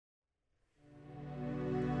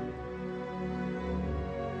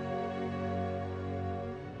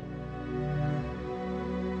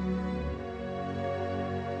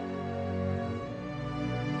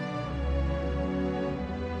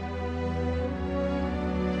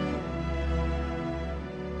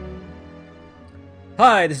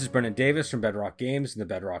Hi, this is Brendan Davis from Bedrock Games and the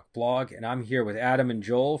Bedrock blog, and I'm here with Adam and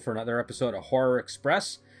Joel for another episode of Horror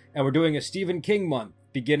Express, and we're doing a Stephen King month,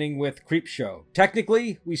 beginning with Creepshow.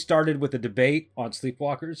 Technically, we started with a debate on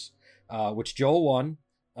Sleepwalkers, which Joel won,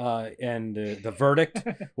 and the verdict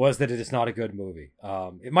was that it is not a good movie.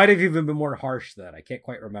 It might have even been more harsh than that. I can't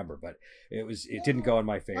quite remember, but it didn't go in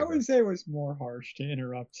my favor. I would say it was more harsh, to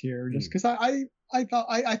interrupt here, just because I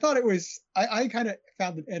thought it was, I kind of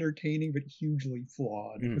found it entertaining but hugely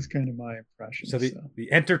flawed. It was kind of my impression. So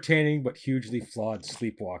the entertaining but hugely flawed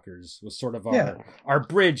Sleepwalkers was sort of our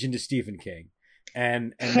bridge into Stephen King,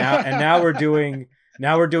 and now we're doing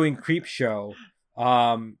Creepshow,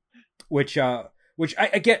 which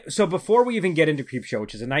I get. So before we even get into Creepshow,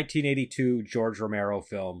 which is a 1982 George Romero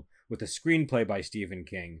film with a screenplay by Stephen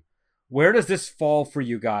King, where does this fall for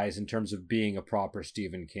you guys in terms of being a proper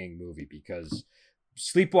Stephen King movie? Because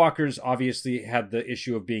Sleepwalkers obviously had the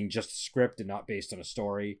issue of being just a script and not based on a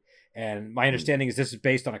story. And my understanding is this is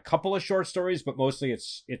based on a couple of short stories, but mostly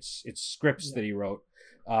it's scripts that he wrote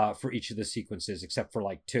for each of the sequences, except for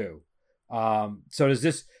like two. So does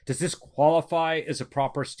this qualify as a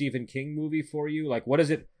proper Stephen King movie for you? Like, what does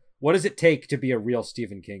it take to be a real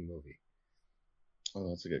Stephen King movie? Oh,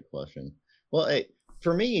 that's a good question. Well,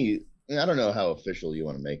 for me, I don't know how official you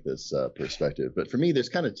want to make this perspective, but for me, there's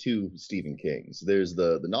kind of two Stephen Kings. There's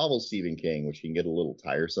the novel Stephen King, which can get a little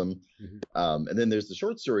tiresome, and then there's the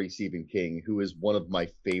short story Stephen King, who is one of my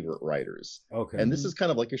favorite writers. Okay, and this is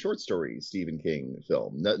kind of like a short story Stephen King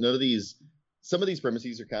film. None of these, some of these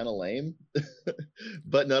premises are kind of lame,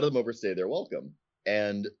 but none of them overstay their welcome.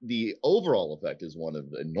 And the overall effect is one of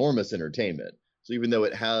enormous entertainment. So even though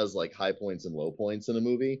it has like high points and low points in a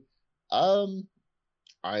movie,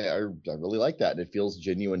 I really like that, and it feels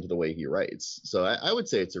genuine to the way he writes. So I would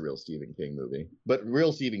say it's a real Stephen King movie, but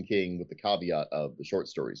real Stephen King with the caveat of the short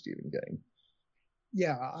story Stephen King.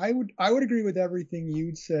 Yeah, I would agree with everything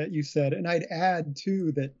you said, and I'd add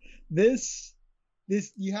too that this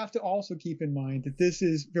you have to also keep in mind that this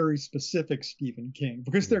is very specific Stephen King,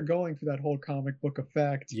 because they're going for that whole comic book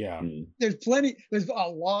effect. Yeah, there's a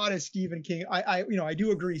lot of Stephen King. I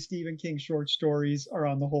do agree Stephen King's short stories are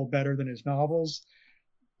on the whole better than his novels.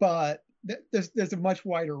 But there's a much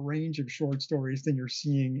wider range of short stories than you're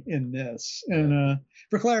seeing in this. And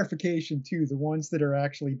for clarification, too, the ones that are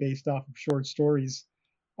actually based off of short stories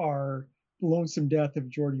are The Lonesome Death of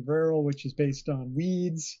Jordy Verrill, which is based on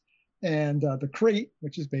Weeds, and The Crate,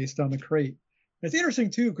 which is based on The Crate. And it's interesting,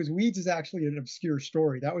 too, because Weeds is actually an obscure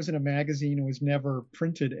story. That was in a magazine and was never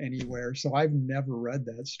printed anywhere, so I've never read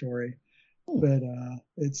that story. But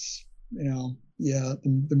it's...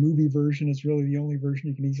 the movie version is really the only version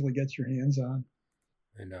you can easily get your hands on.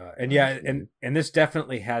 And this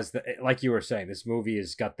definitely has like you were saying, this movie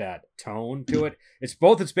has got that tone to it. It's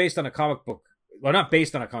based on a comic book. Well, not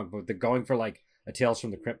based on a comic book. They're going for like a Tales from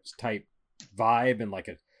the Crypt type vibe and like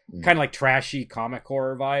a kind of like trashy comic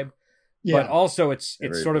horror vibe. Yeah. But also it's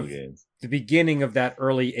sort of the beginning of that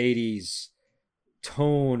early 80s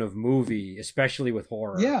tone of movie, especially with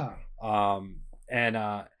horror. Yeah.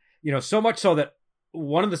 So much so that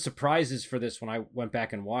one of the surprises for this when I went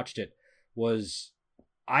back and watched it was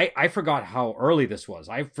I forgot how early this was.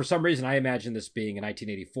 For some reason, I imagined this being a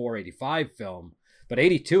 1984, 85 film, but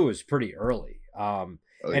 82 is pretty early.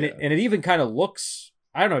 It even kind of looks,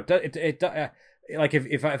 I don't know, like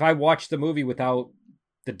if I watched the movie without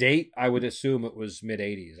the date, I would assume it was mid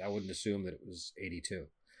 80s. I wouldn't assume that it was 82.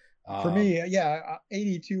 For me,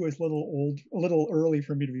 82 is a little early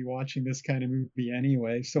for me to be watching this kind of movie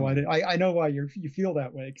anyway. So I know why you feel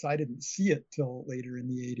that way, because I didn't see it till later in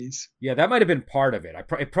the 80s. Yeah, that might have been part of it.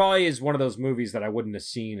 It probably is one of those movies that I wouldn't have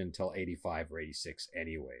seen until 85 or 86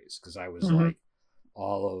 anyways, because I was like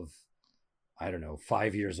all of, I don't know,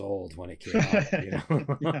 5 years old when it came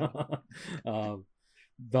out.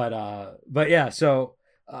 But yeah, so...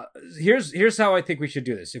 here's how I think we should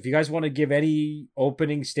do this. If you guys want to give any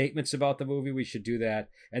opening statements about the movie, we should do that.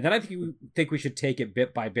 And then I think we should take it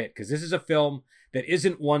bit by bit, because this is a film that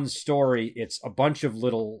isn't one story. It's a bunch of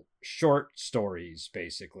little short stories,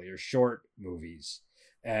 basically, or short movies.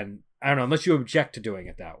 And I don't know, unless you object to doing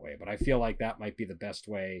it that way, but I feel like that might be the best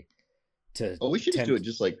way to... Well, we should just do it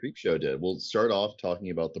just like Creepshow did. We'll start off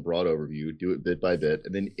talking about the broad overview, do it bit by bit,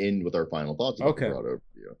 and then end with our final thoughts about the broad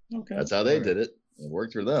overview. Okay. That's how they did it. It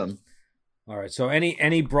worked for them. All right. So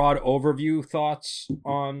any broad overview thoughts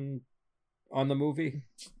on the movie?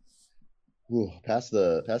 Ooh, past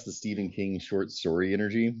the Stephen King short story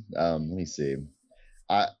energy. Let me see.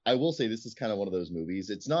 I will say this is kind of one of those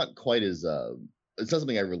movies. It's not quite as it's not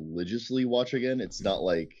something I religiously watch again. It's not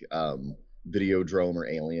like Videodrome or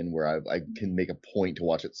Alien, where I can make a point to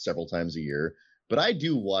watch it several times a year. but I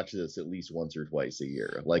do watch this at least once or twice a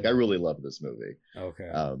year. Like, I really love this movie.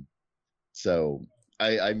 Okay. So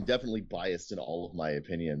I'm definitely biased in all of my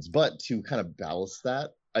opinions, but to kind of ballast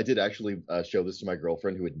that, I did actually show this to my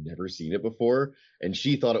girlfriend who had never seen it before, and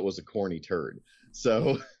she thought it was a corny turd.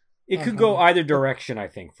 So it could go either direction, I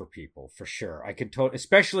think, for people, for sure. I could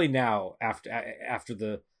especially now after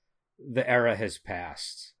the era has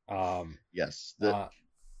passed. Yes,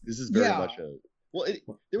 this is very much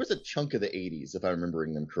there was a chunk of the 80s, if I'm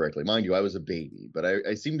remembering them correctly. Mind you, I was a baby, but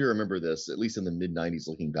I seem to remember this, at least in the mid 90s,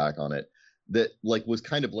 looking back on it, that like was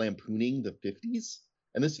kind of lampooning the 50s.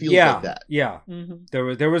 And this feels like that. Yeah. Mm-hmm.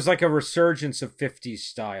 There was like a resurgence of 50s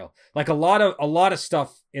style. Like a lot of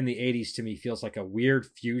stuff in the 80s to me feels like a weird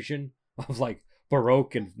fusion of like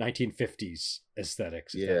Baroque and 1950s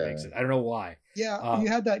aesthetics. If that makes sense. I don't know why. Yeah, you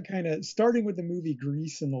had that kind of, starting with the movie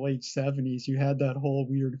Grease in the late 70s, you had that whole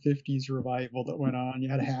weird 50s revival that went on. You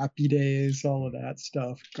had Happy Days, all of that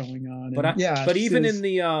stuff going on. But even in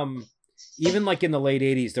the even like in the late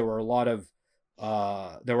 80s, there were a lot of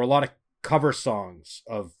cover songs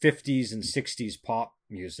of 50s and 60s pop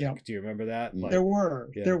music. Yep. Do you remember that? Like, there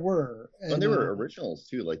were. And there were originals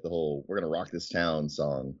too, like the whole "We're Gonna Rock This Town"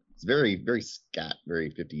 song. It's very, very scat,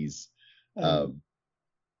 very 50s.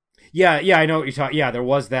 Yeah, I know what you're talking. Yeah, there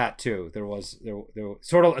was that too. There was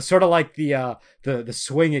sort of like the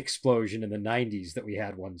swing explosion in the 90s that we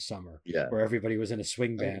had one summer. Yeah, where everybody was in a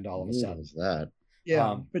swing band all of a sudden. Was that?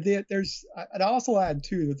 Yeah, but there's. I'd also add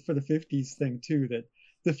too for the 50s thing too that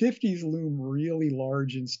the 50s loom really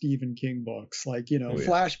large in Stephen King books, like,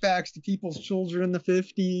 flashbacks to people's children in the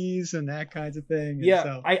 50s and that kinds of thing. And yeah,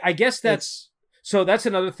 so I guess that's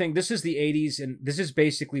another thing. This is the 80s, and this is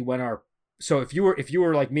basically when if you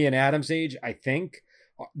were like me and Adam's age, I think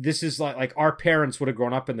this is like our parents would have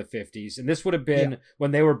grown up in the 50s, and this would have been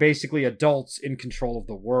when they were basically adults in control of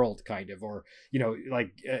the world, kind of, or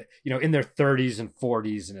in their 30s and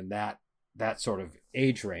 40s and in that sort of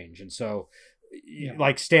age range. And so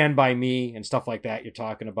like Stand By Me and stuff like that you're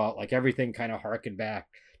talking about, like everything kind of harkened back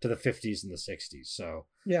to the 50s and the 60s. So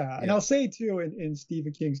and I'll say too, in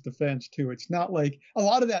Stephen King's defense too, it's not like a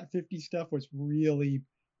lot of that 50s stuff was really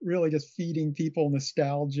just feeding people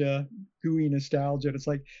nostalgia, gooey nostalgia. It's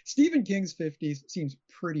like Stephen King's 50s seems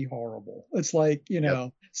pretty horrible. It's like,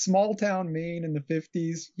 small town Maine in the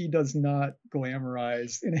 50s, he does not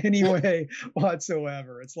glamorize in any way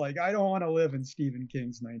whatsoever. It's like, I don't want to live in Stephen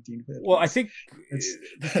King's 1950s. Well, I think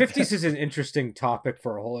the 50s is an interesting topic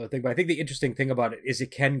for a whole other thing, but I think the interesting thing about it is it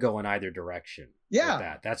can go in either direction.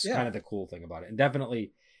 Yeah. That's kind of the cool thing about it. And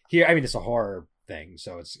definitely here, I mean, it's a horror thing,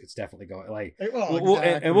 so it's definitely going like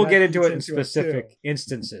we'll get into it in specific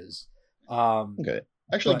instances. Okay,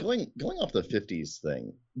 actually, going off the 50s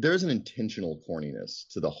thing, there's an intentional corniness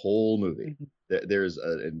to the whole movie. There's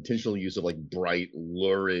an intentional use of like bright,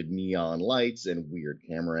 lurid neon lights and weird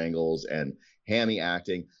camera angles and hammy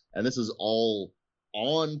acting, and this is all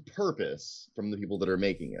on purpose from the people that are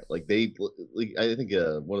making it. Like I think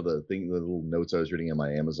one of the little notes I was reading on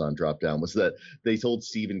my Amazon drop down was that they told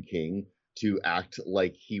Stephen King to act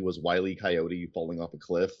like he was Wile E. Coyote falling off a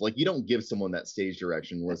cliff. Like, you don't give someone that stage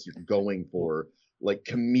direction unless you're going for like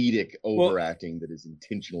comedic overacting that is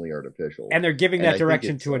intentionally artificial. And they're giving that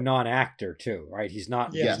direction to a non-actor too, right? He's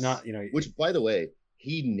not. Which, by the way,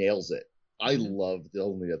 he nails it. I love the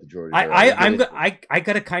Only Death of George. I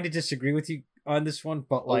gotta kind of disagree with you on this one,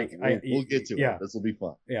 but like we'll get to it. This will be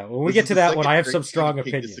fun. Yeah, when we get to that one, I have some strong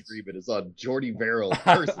opinions. Disagreement is on Jordy Verrill.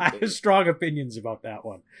 I have strong opinions about that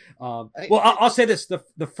one. I'll say this: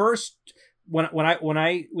 the first when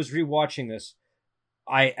I was rewatching this,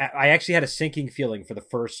 I actually had a sinking feeling for the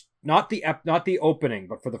first, not the opening,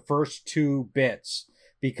 but for the first two bits,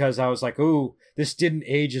 because I was like, "Ooh, this didn't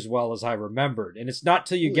age as well as I remembered." And it's not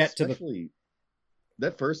till you get to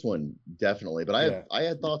that first one, definitely, but I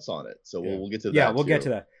had thoughts on it, so we'll get to that. Yeah, we'll get to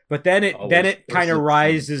that. But then it kind of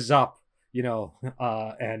rises up,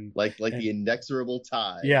 and like the inexorable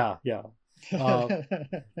tide. Yeah.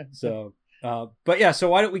 So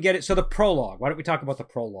why don't we get it? So the prologue. Why don't we talk about the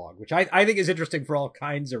prologue, which I think is interesting for all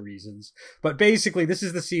kinds of reasons. But basically, this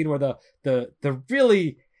is the scene where the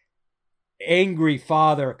really angry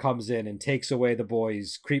father comes in and takes away the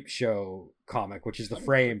boy's creep show comic, which is the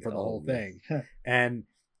frame for the whole thing. And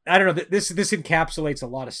I don't know, this encapsulates a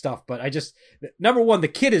lot of stuff, but I just, number one, the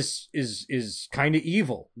kid is kind of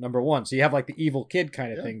evil, number one. So you have like the evil kid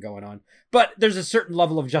kind of thing going on, but there's a certain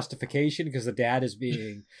level of justification because the dad is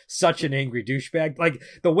being such an angry douchebag. Like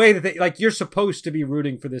the way that you're supposed to be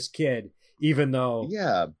rooting for this kid, even though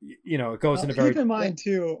Yeah, it goes in a very keep in mind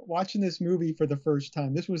too, watching this movie for the first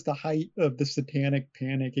time, this was the height of the satanic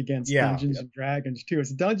panic against Dungeons and Dragons too.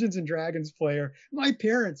 As a Dungeons and Dragons player, my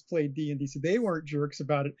parents played D&D, so they weren't jerks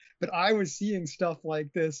about it, but I was seeing stuff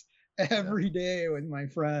like this every day with my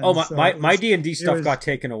friends. Oh, my D&D stuff got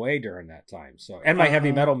taken away during that time. So, and my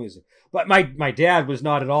heavy metal music. But my dad was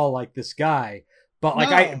not at all like this guy. But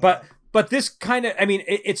like but this kind of, I mean,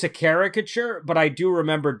 it's a caricature, but I do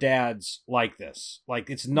remember dads like this. Like,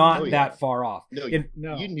 it's not that far off.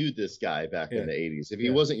 No, you knew this guy back in the 80s. If he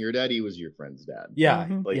wasn't your dad, he was your friend's dad. Yeah,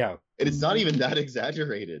 And it's not even that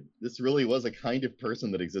exaggerated. This really was a kind of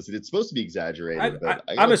person that existed. It's supposed to be exaggerated.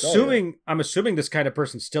 I'm assuming this kind of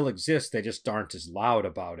person still exists. They just aren't as loud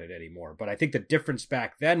about it anymore. But I think the difference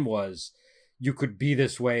back then was you could be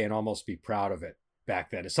this way and almost be proud of it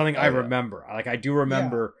back then. It's something I remember. Like, I do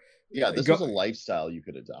remember... Yeah, this was a lifestyle you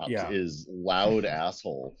could adopt. Is loud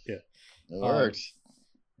asshole. Yeah, it worked.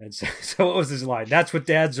 And so what was his line? That's what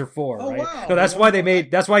dads are for, right? Wow. So that's why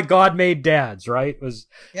that's why God made dads, right?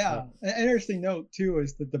 An interesting note too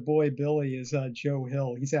is that the boy Billy is Joe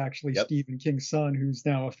Hill. He's actually Stephen King's son, who's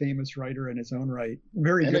now a famous writer in his own right.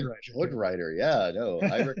 Very good writer. Good writer, yeah. No,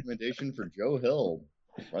 high recommendation for Joe Hill.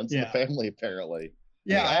 Runs in the family apparently.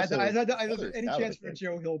 Yeah, I had any chance for a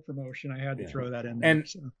Joe Hill promotion, I had to throw that in there.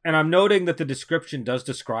 And I'm noting that the description does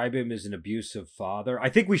describe him as an abusive father. I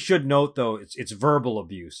think we should note, though, it's verbal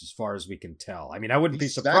abuse as far as we can tell. I mean, I wouldn't be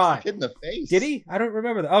surprised. The kid in the face. Did he? I don't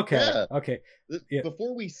remember that. Okay. Yeah. Okay.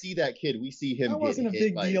 Before we see that kid, we see him. That wasn't a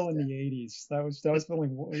big deal in the 80s. That was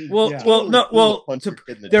feeling.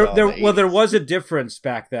 There was a difference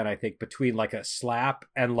back then, I think, between like a slap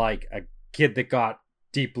and like a kid that got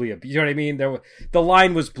deeply abused. You know what I mean? The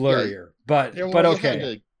line was blurrier, but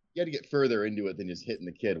okay. You had to get further into it than just hitting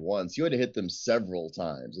the kid once. You had to hit them several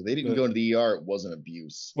times. If they didn't go into the ER, it wasn't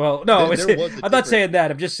abuse. Well, no, I'm not saying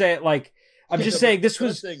that. I'm just saying saying this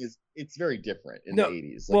was. It's very different in the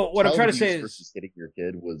 80s. Like, well, what I'm trying to say is hitting your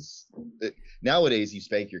kid was nowadays you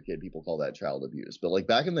spank your kid, people call that child abuse. But like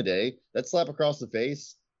back in the day, that slap across the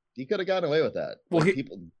face, you could have gotten away with that. Well,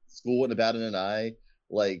 school wouldn't have batted an eye.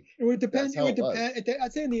 Like, it would depend.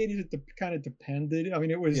 I'd say in the 80s it kind of depended. I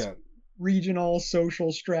mean, it was regional,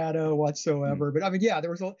 social strata whatsoever. But I mean,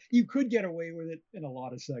 you could get away with it in a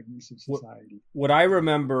lot of segments of society. What I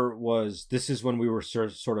remember was this is when we were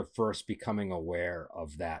sort of first becoming aware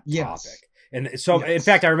of that topic. And so, in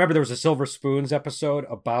fact, I remember there was a Silver Spoons episode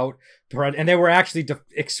about and they were actually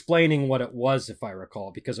explaining what it was, if I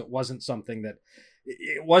recall, because it wasn't something that.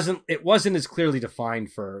 It wasn't as clearly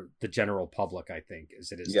defined for the general public, I think,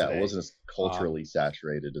 as it is today. It wasn't as culturally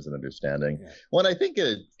saturated as an understanding. Well, and I think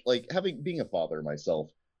being a father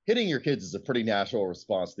myself, hitting your kids is a pretty natural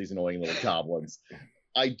response to these annoying little goblins.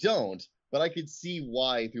 I don't, but I could see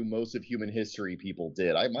why through most of human history people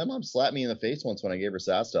did. My mom slapped me in the face once when I gave her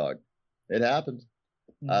sass dog. It happened.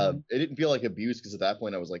 It didn't feel like abuse because at that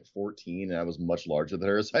point I was like 14 and I was much larger than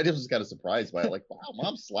her, so I just was kind of surprised by it. Like, wow,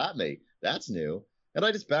 mom slapped me. That's new. And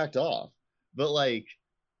I just backed off. But like,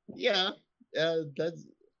 that's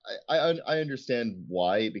I understand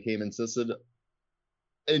why it became insisted.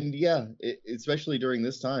 And especially during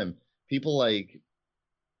this time, people like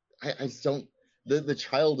I just don't the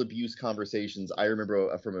child abuse conversations I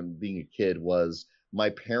remember from being a kid was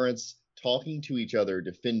my parents talking to each other,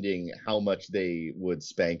 defending how much they would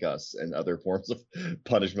spank us and other forms of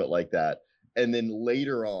punishment like that. And then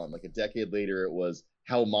later on, like a decade later, it was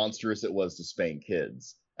how monstrous it was to spank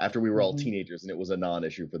kids after we were all teenagers and it was a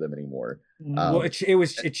non-issue for them anymore. Well, it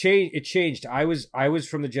changed. I was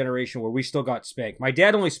from the generation where we still got spanked. My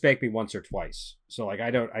dad only spanked me once or twice. So like, I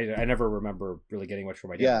never remember really getting much from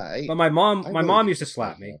my dad. But my mom used to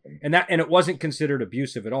slap me and it wasn't considered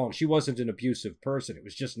abusive at all. And she wasn't an abusive person. It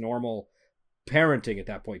was just normal parenting at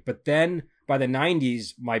that point. But then by the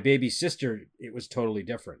 90s, my baby sister, it was totally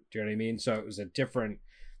different. Do you know what I mean? So it was a different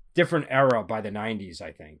era by the 90s,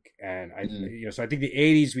 I think. And so I think the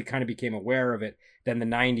 80s we kind of became aware of it. Then the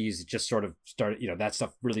 90s it just sort of started, that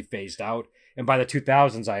stuff really phased out. And by the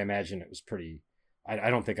 2000s, I imagine it was pretty.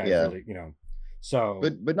 I don't think I really, So,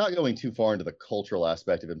 but not going too far into the cultural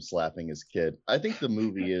aspect of him slapping his kid. I think the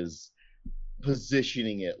movie is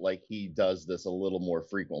positioning it like he does this a little more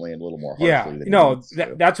frequently and a little more harshly.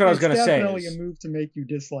 That's what I was going to say. It's definitely a move to make you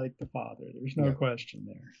dislike the father. There's no question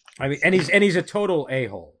there. I mean, and he's a total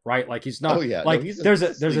a-hole, right? Like he's not. There's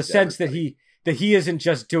a sense that he isn't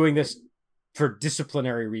just doing this for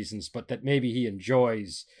disciplinary reasons, but that maybe he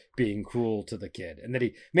enjoys being cruel to the kid, and that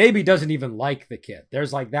he maybe doesn't even like the kid.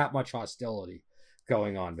 There's like that much hostility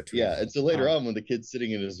going on between and so later on when the kid's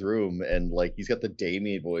sitting in his room and like he's got the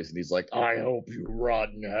Damien voice and he's like, I hope you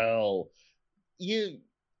rot in hell, you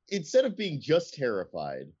instead of being just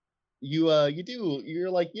terrified, you're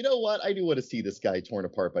like, you know what? I do want to see this guy torn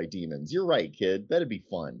apart by demons. You're right, kid. That'd be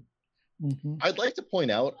fun. Mm-hmm. I'd like to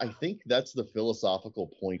point out, I think that's the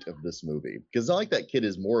philosophical point of this movie, because it's not like that kid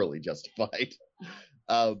is morally justified,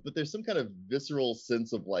 but there's some kind of visceral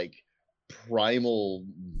sense of like primal,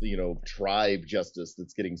 tribe justice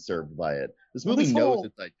that's getting served by it. This movie knows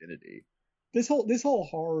its identity. This whole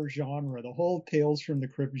horror genre, the whole Tales from the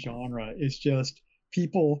Crypt genre, is just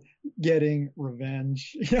people getting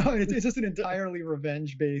revenge. It's just an entirely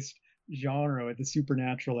revenge-based genre with the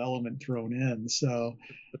supernatural element thrown in. So,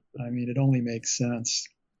 I mean, it only makes sense.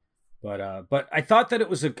 But I thought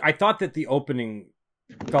that I thought that the opening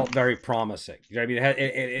felt very promising. You know what I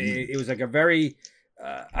mean? It was like a very,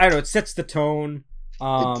 I don't know. It sets the tone.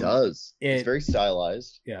 It does. It's very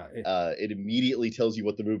stylized. Yeah. It immediately tells you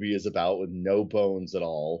what the movie is about with no bones at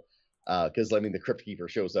all. Because the Crypt Keeper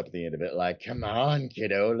shows up at the end of it, like, "Come on,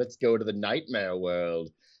 kiddo, let's go to the nightmare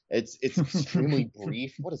world." It's extremely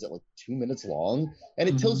brief. What is it, like 2 minutes long? And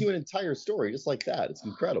it tells you an entire story just like that. It's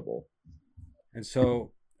incredible. And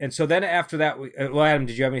so then after that, well, Adam,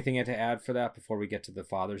 did you have anything to add for that before we get to the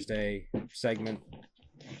Father's Day segment?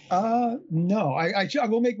 No, I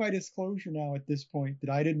will make my disclosure now at this point that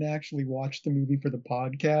I didn't actually watch the movie for the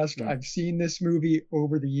podcast. Mm. I've seen this movie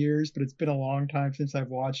over the years, but it's been a long time since I've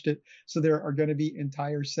watched it. So there are going to be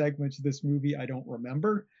entire segments of this movie I don't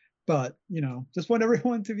remember, but just want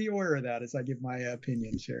everyone to be aware of that as I give my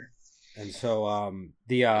opinions here. And so,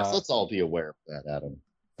 yes, let's all be aware of that, Adam.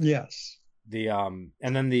 Yes.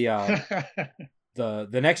 And then the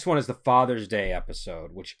next one is the Father's Day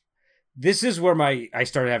episode, which this is where I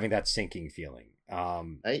started having that sinking feeling.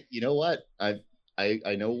 You know what? I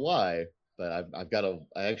know why, but I've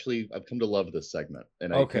come to love this segment,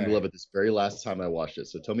 and I came to love it this very last time I watched it.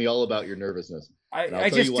 So tell me all about your nervousness. I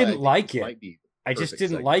just didn't like it. I just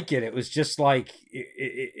didn't like it. It was just like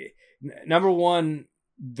number one,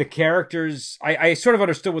 the characters. I sort of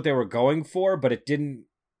understood what they were going for, but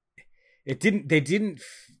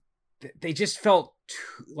they just felt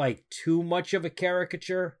too much of a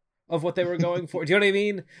caricature of what they were going for. Do you know what I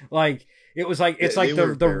mean? Like it was like it's like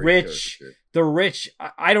the rich.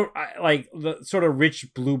 I like the sort of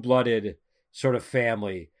rich blue-blooded sort of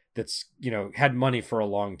family that's had money for a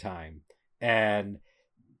long time, and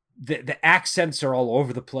the accents are all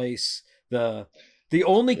over the place. The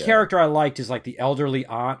only character I liked is like the elderly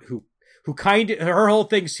aunt who her whole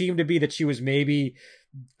thing seemed to be that she was maybe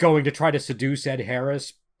going to try to seduce Ed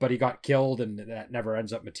Harris, but he got killed and that never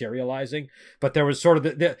ends up materializing. But there was sort of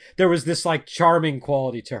there was this like charming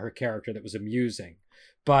quality to her character that was amusing,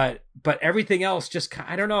 but everything else just,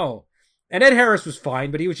 I don't know. And Ed Harris was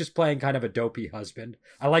fine, but he was just playing kind of a dopey husband.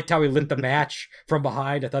 I liked how he lit the match from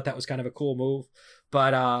behind. I thought that was kind of a cool move.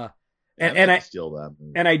 But I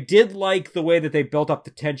did like the way that they built up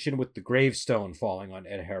the tension with the gravestone falling on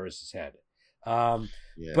Ed Harris's head.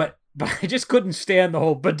 But I just couldn't stand the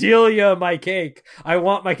whole Bedelia my cake. I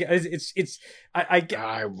want my cake.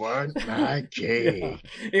 I want my cake.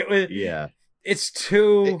 It was It's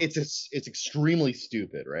too. It's extremely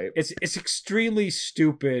stupid, right? It's extremely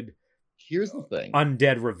stupid. Here's the thing: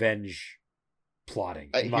 undead revenge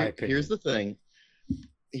plotting. In my opinion. Here's the thing.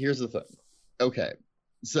 Okay,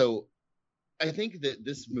 so I think that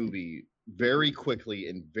this movie very quickly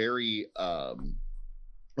and very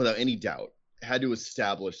without any doubt had to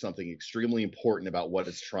establish something extremely important about what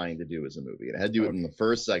it's trying to do as a movie. And it had to do it in the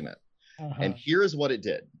first segment. And here is what it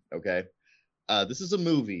did. Okay. This is a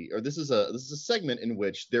movie, or this is a segment in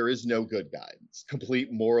which there is no good guy. It's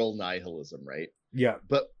complete moral nihilism, right? Yeah.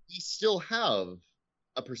 But we still have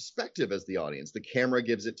a perspective as the audience. The camera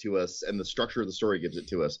gives it to us, and the structure of the story gives it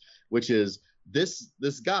to us, which is this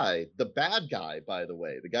guy, the bad guy, by the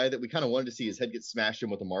way, the guy that we kind of wanted to see his head get smashed in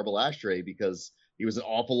with a marble ashtray because he was an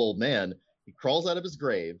awful old man. He crawls out of his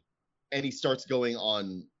grave and he starts going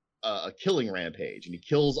on a killing rampage, and he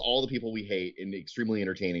kills all the people we hate in extremely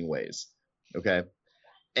entertaining ways. Okay.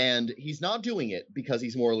 And he's not doing it because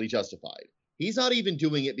he's morally justified. He's not even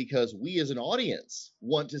doing it because we as an audience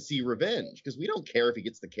want to see revenge, because we don't care if he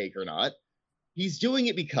gets the cake or not. He's doing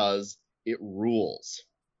it because it rules.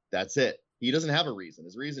 That's it. He doesn't have a reason.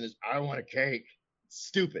 His reason is, I want a cake. It's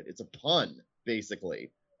stupid. It's a pun,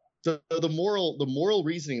 basically. So the moral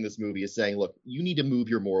reasoning in this movie is saying, look, you need to move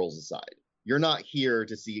your morals aside. You're not here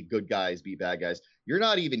to see good guys beat bad guys. You're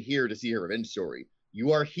not even here to see a revenge story.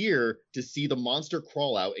 You are here to see the monster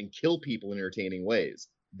crawl out and kill people in entertaining ways.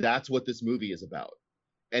 That's what this movie is about.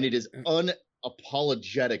 And it is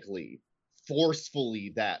unapologetically,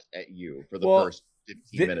 forcefully that at you for the first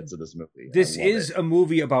 15 minutes of this movie. This is a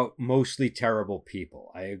movie about mostly terrible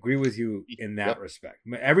people. I agree with you in that respect.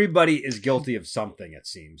 Everybody is guilty of something, it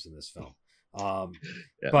seems, in this film. But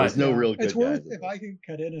there's no real good it's worth, guys. if I can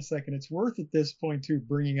cut in a second, it's worth at this point too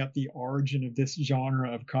bringing up the origin of this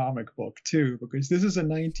genre of comic book too, because this is a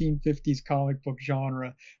 1950s comic book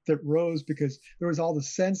genre that rose because there was all the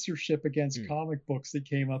censorship against comic books that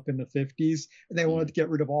came up in the 50s, and they wanted to get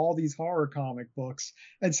rid of all these horror comic books.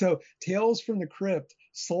 And so Tales from the Crypt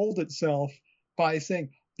sold itself by saying,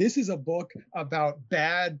 this is a book about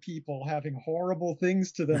bad people having horrible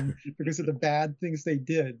things to them because of the bad things they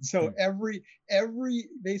did. So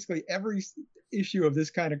basically every issue of this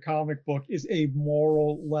kind of comic book is a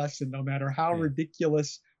moral lesson, no matter how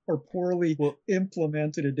ridiculous or poorly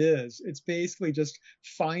implemented it is. It's basically just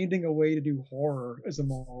finding a way to do horror as a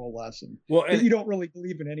moral lesson. Well, that you don't really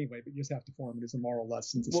believe in anyway, but you just have to form it as a moral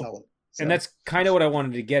lesson to sell it. So, and that's kind of what I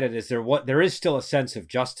wanted to get at, is there is still a sense of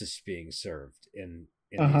justice being served in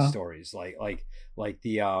these stories, like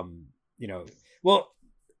the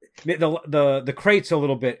the Crate's a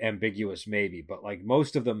little bit ambiguous maybe, but like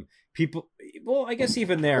most of them, people, I guess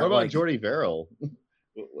even there. What about Jordy Verrill?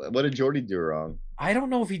 What did Jordy do wrong? I don't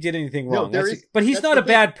know if he did anything wrong. But he's not a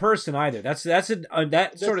bad person either. That's a good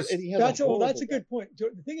point.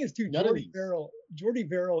 The thing is, too, Jordy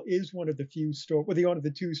Verrill is one of the few one of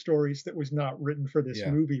the two stories that was not written for this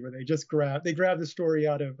movie, where they just grabbed the story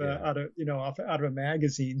out of a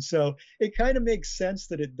magazine. So it kind of makes sense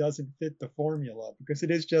that it doesn't fit the formula, because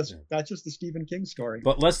it is that's just the Stephen King story.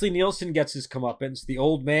 But Leslie Nielsen gets his comeuppance. The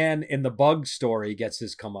old man in the Bug story gets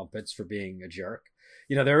his comeuppance for being a jerk.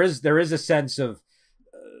 There is a sense of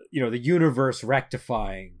the universe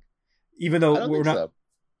rectifying, even though we're not.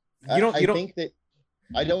 I don't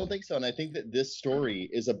think so, and I think that this story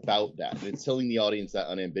is about that. And it's telling the audience that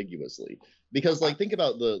unambiguously, because think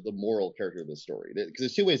about the moral character of this story. Because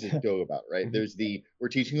there's two ways to go about it, right? There's we're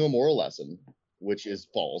teaching you a moral lesson, which is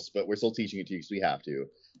false, but we're still teaching it to you because we have to.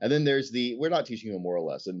 And then there's we're not teaching you a moral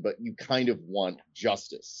lesson, but you kind of want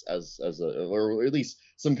justice or at least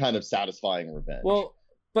some kind of satisfying revenge. Well,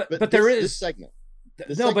 but there is this segment.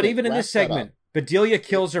 But even in this segment, Bedelia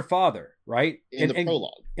kills her father, right? In the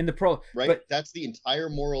prologue. In the prologue, right? But that's the entire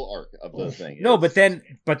moral arc of the thing. No, but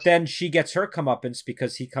then she gets her comeuppance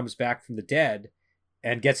because he comes back from the dead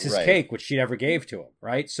and gets his cake, which she never gave to him,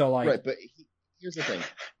 right? So but here's the thing: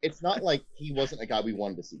 it's not like he wasn't a guy we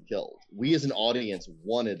wanted to see killed. We as an audience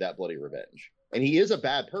wanted that bloody revenge, and he is a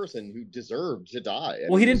bad person who deserved to die.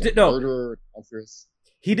 He didn't. No, murderer, monstrous.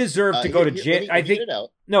 He deserved to go to jail. I think.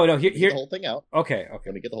 No. Here. The whole thing out. Okay. Let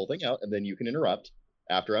me get the whole thing out, and then you can interrupt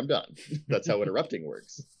after I'm done. That's how interrupting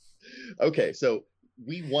works. Okay, so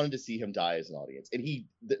we wanted to see him die as an audience, and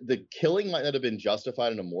the killing might not have been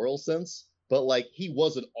justified in a moral sense, but he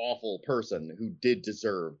was an awful person who did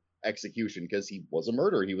deserve execution because he was a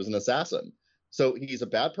murderer. He was an assassin. So he's a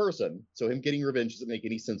bad person. So him getting revenge doesn't make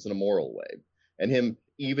any sense in a moral way, and him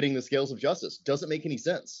evening the scales of justice doesn't make any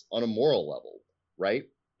sense on a moral level. Right?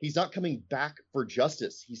 He's not coming back for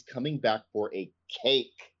justice. He's coming back for a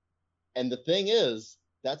cake. And the thing is,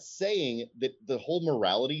 that's saying that the whole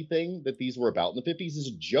morality thing that these were about in the 50s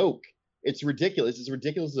is a joke. It's ridiculous. It's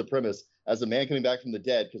ridiculous as a premise, as a man coming back from the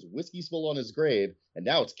dead because whiskey spilled on his grave, and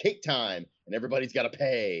now it's cake time, and everybody's got to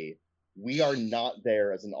pay. We are not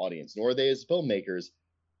there as an audience, nor are they as filmmakers,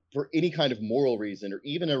 for any kind of moral reason or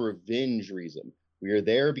even a revenge reason. We are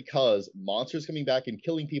there because monsters coming back and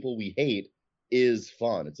killing people we hate is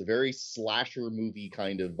fun. It's a very slasher movie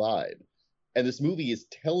kind of vibe. And this movie is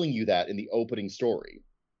telling you that in the opening story.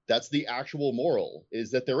 That's the actual moral,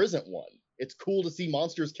 is that there isn't one. It's cool to see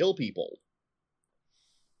monsters kill people.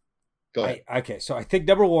 Go ahead. Okay, so I think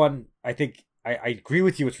number one, I agree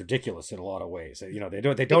with you. It's ridiculous in a lot of ways. They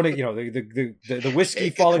don't. The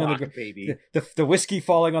whiskey falling on the whiskey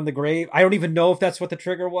falling on the grave. I don't even know if that's what the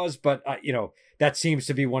trigger was, but that seems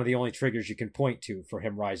to be one of the only triggers you can point to for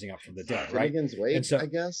him rising up from the dead, right? Wage, I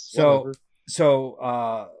guess.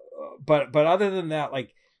 But other than that,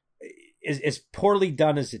 as poorly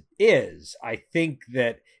done as it is, I think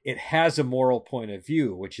that it has a moral point of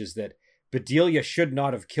view, which is that Bedelia should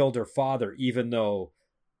not have killed her father, even though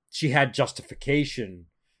she had justification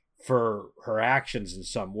for her actions in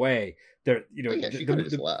some way. She could have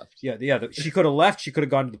just left. She could have left. She could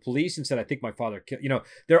have gone to the police and said, "I think my father killed."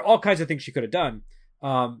 There are all kinds of things she could have done.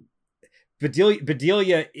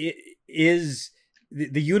 Bedelia is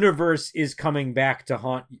the universe is coming back to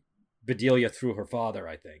haunt Bedelia through her father,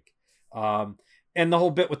 I think. And the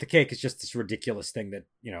whole bit with the cake is just this ridiculous thing that,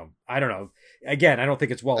 I don't know. Again, I don't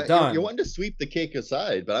think it's well done. You're wanting to sweep the cake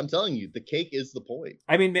aside, but I'm telling you, the cake is the point.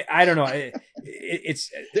 I mean, I don't know. It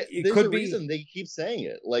There's could a be. reason they keep saying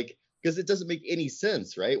it, like, because it doesn't make any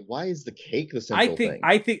sense, right? Why is the cake the central thing?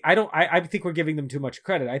 I think we're giving them too much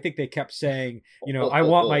credit. I think they kept saying, I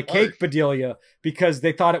want my cake, Bedelia, because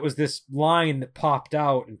they thought it was this line that popped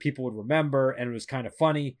out and people would remember, and it was kind of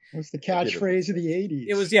funny. It was the catchway's of the 80s.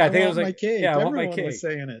 It was, I think it was like, my cake. Yeah, I want Everyone my cake. was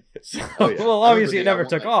saying it. So, well, obviously it never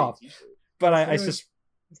took off. But I just...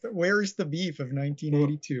 Where's the beef of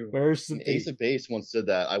 1982? Where's the Ace of Base once said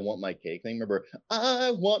that, I want my cake. I remember,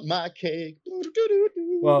 I want my cake.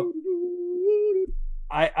 Well,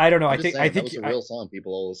 I don't know. I think that was a real song.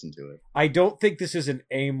 People all listen to it. I don't think this is an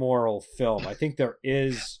amoral film. I think there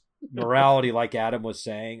is morality, like Adam was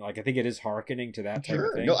saying. Like, I think it is hearkening to that type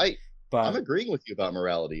of thing. No, but I'm agreeing with you about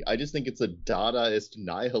morality. I just think it's a Dadaist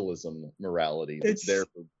nihilism morality that's there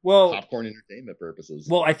for popcorn entertainment purposes.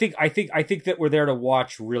 Well, I think that we're there to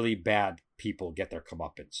watch really bad people get their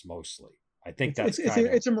comeuppance mostly. I think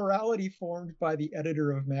it's a morality formed by the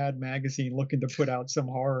editor of Mad Magazine looking to put out some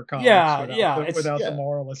horror comics without the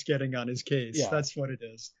moralist getting on his case. Yeah. That's what it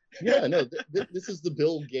is. Yeah, no, this is the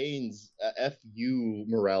Bill Gaines FU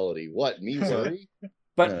morality. What, me worry?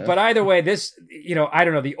 But either way, this, I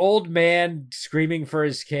don't know, the old man screaming for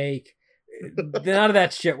his cake, none of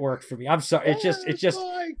that shit worked for me. I'm sorry. It's just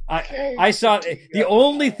I saw the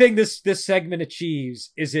only thing this segment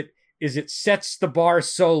achieves is it sets the bar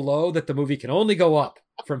so low that the movie can only go up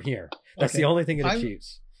from here. That's the only thing it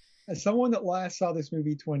achieves. As someone that last saw this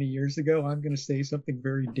movie 20 years ago, I'm going to say something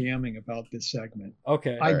very damning about this segment.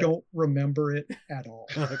 Okay. I don't remember it at all.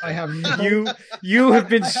 Okay. I have you have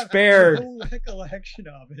been spared. No recollection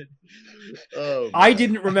of it. Oh, I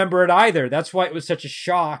didn't remember it either. That's why it was such a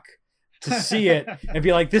shock to see it and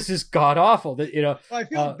be like, this is god awful. I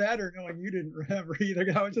feel better knowing you didn't remember either.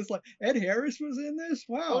 I was just like, Ed Harris was in this?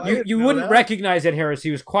 Wow. You wouldn't recognize Ed Harris.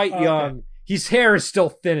 He was quite young. Okay. His hair is still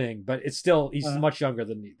thinning, but he's much younger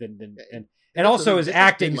than and also his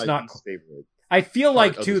acting's not. Favorite. I feel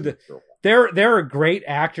like too there are great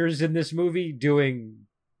actors in this movie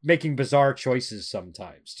making bizarre choices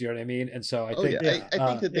sometimes. Do you know what I mean? And so I think I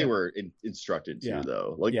think that they were instructed to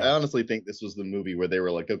though. Like I honestly think this was the movie where they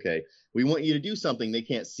were like, okay, we want you to do something they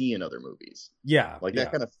can't see in other movies. Yeah, like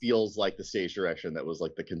that kind of feels like the stage direction that was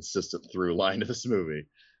like the consistent through line of this movie.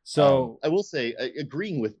 So I will say,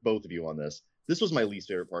 agreeing with both of you on this was my least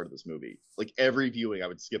favorite part of this movie. Like every viewing, I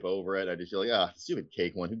would skip over it. I just feel like, stupid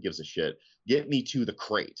cake one. Who gives a shit? Get me to the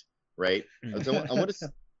crate, right? So I want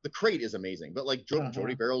to. The crate is amazing, but like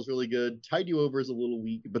Jordy Verrill's really good. Tide You Over is a little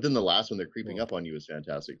weak, but then the last one, they're creeping up on you, is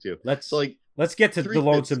fantastic too. Let's get to the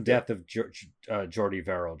lonesome death of Jordy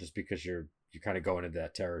Verrill, just because you're kind of going into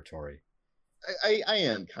that territory. I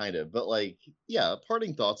am kind of, but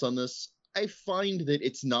parting thoughts on this. I find that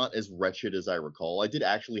it's not as wretched as I recall. I did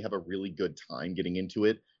actually have a really good time getting into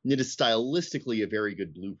it, and it is stylistically a very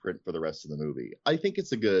good blueprint for the rest of the movie. I think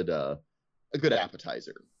it's a good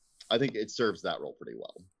appetizer. I think it serves that role pretty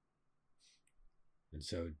well. And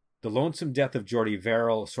so the lonesome death of Jordy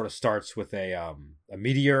Verrill sort of starts with a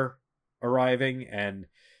meteor arriving, and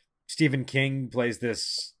Stephen King plays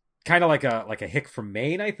this kind of like a hick from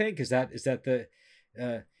Maine, I think. Is that the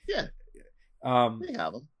yeah. They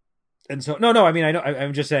have him. And so no, I mean, I know,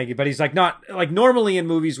 I'm just saying, but he's like not like normally in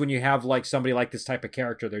movies when you have like somebody like this type of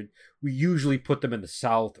character, we usually put them in the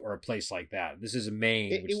South or a place like that. This is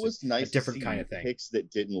Maine. It was nice, a different kind of thing. Hicks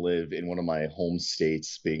that didn't live in one of my home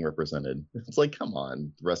states being represented. It's like, come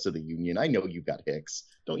on, the rest of the Union. I know you've got Hicks.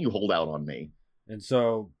 Don't you hold out on me. And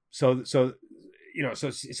so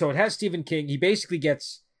it has Stephen King. He basically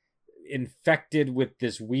gets infected with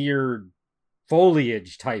this weird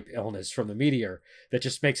foliage type illness from the meteor that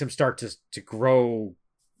just makes him start to grow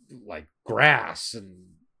like grass and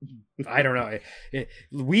I don't know,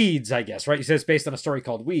 weeds, I guess, right? He says it's based on a story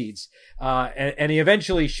called Weeds, and he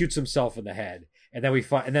eventually shoots himself in the head, and then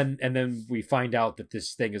we find out that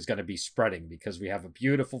this thing is going to be spreading because we have a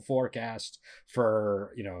beautiful forecast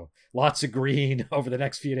for lots of green over the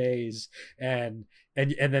next few days, and then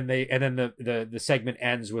the segment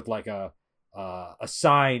ends with like a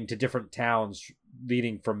sign to different towns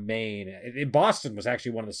leading from Maine. In Boston was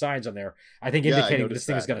actually one of the signs on there, I think, indicating this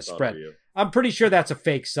thing is going to spread. I'm pretty sure that's a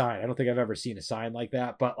fake sign. I don't think I've ever seen a sign like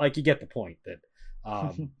that, but like you get the point that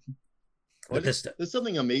there's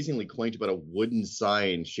something amazingly quaint about a wooden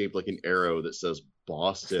sign shaped like an arrow that says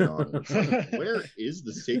Boston on. It's like, where is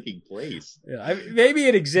this taking place? Yeah, maybe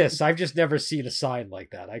it exists. I've just never seen a sign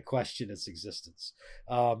like that. I question its existence.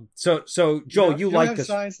 So Joel, you like this?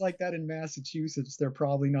 Signs like that in Massachusetts? They're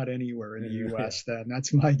probably not anywhere in the U.S. Then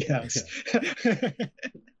that's my guess.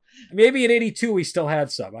 Maybe in '82 we still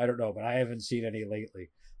had some. I don't know, but I haven't seen any lately.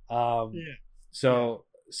 So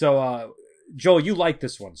Joel, you like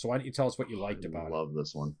this one. So why don't you tell us what you liked about it? I love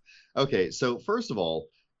this one. Okay, so first of all,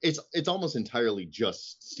 it's almost entirely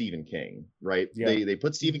just Stephen King, right? Yeah. They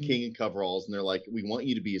put Stephen King in coveralls and they're like, we want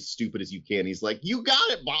you to be as stupid as you can. He's like, you got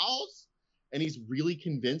it, boss. And he's really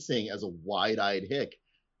convincing as a wide-eyed hick.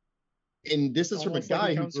 And this is from a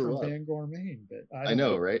guy who grew up. Bangor, Maine, but I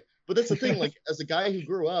know, right? But that's the thing, like, as a guy who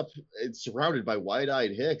grew up surrounded by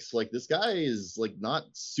wide-eyed hicks, like, this guy is, like, not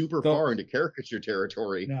super far into caricature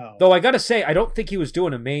territory. No. Though I gotta say, I don't think he was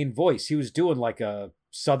doing a Maine voice. He was doing, like, a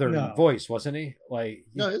Southern voice, wasn't he? Like,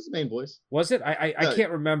 no, it was the main voice. Was it? I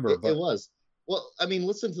can't remember. It was. Well, I mean,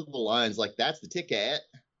 listen to the lines, like, that's the ticket.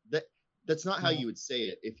 That's not how you would say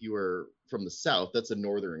it if you were from the South. That's a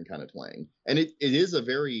Northern kind of twang. And it is a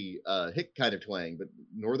very hick kind of twang, but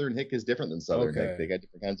Northern hick is different than Southern hick. They got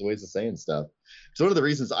different kinds of ways of saying stuff. So one of the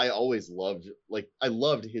reasons I always loved, I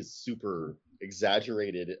loved his super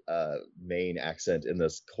exaggerated Maine accent in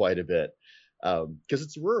this quite a bit. Because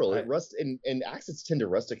it's rural. And accents tend to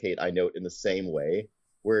rusticate, I note, in the same way,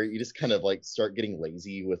 where you just kind of like start getting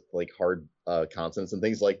lazy with like hard consonants and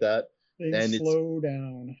things like that. Things slow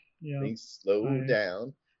down. Yeah. Things slow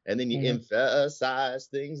down, and then you emphasize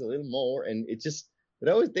things a little more, and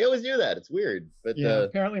they always do that. It's weird, but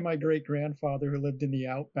apparently my great grandfather who lived in the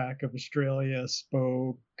outback of Australia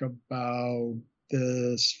spoke about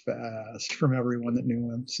this fast from everyone that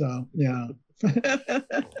knew him. So yeah.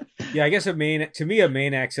 Yeah, I guess to me a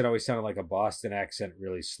Maine accent always sounded like a Boston accent,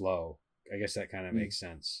 really slow. I guess that kind of makes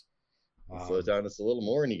sense. Slow down just a little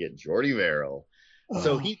more, and you get Jordy Verrill.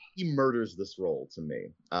 So he murders this role to me.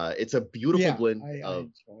 It's a beautiful blend of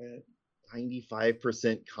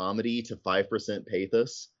 95% comedy to 5%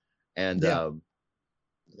 pathos. And did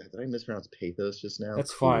I mispronounce pathos just now?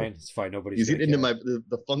 That's fine. It's fine. Nobody's getting into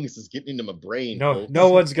the fungus is getting into my brain. No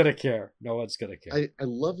one's gonna care. No one's gonna care. I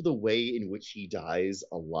love the way in which he dies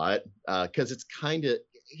a lot, because it's kind of,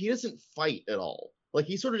 he doesn't fight at all. Like,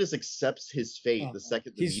 he sort of just accepts his fate the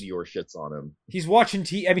second the meteor shits on him. He's watching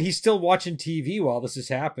he's still watching TV while this is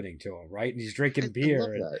happening to him, right? And he's drinking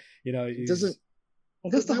beer. And, you know, it doesn't.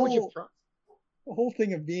 Well, that's the whole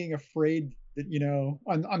thing of being afraid that, you know,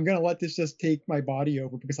 I'm going to let this just take my body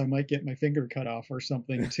over because I might get my finger cut off or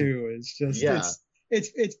something too. It's just,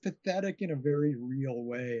 it's pathetic in a very real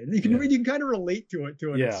way. And you can kind of relate to it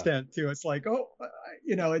to an extent too. It's like,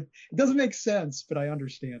 you know, it doesn't make sense, but I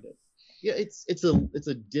understand it. Yeah, it's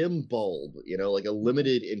a dim bulb, you know, like a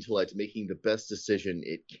limited intellect making the best decision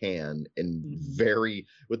it can, and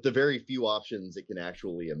with the very few options it can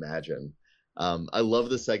actually imagine. I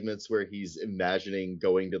love the segments where he's imagining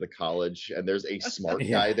going to the college and there's a smart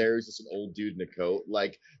guy there who's just an old dude in a coat,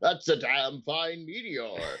 like, that's a damn fine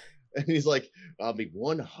meteor. And he's like, I'll be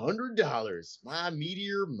 $100. My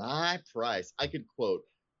meteor, my price. I could quote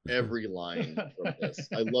every line from this.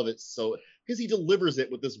 I love it so, because he delivers it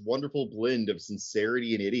with this wonderful blend of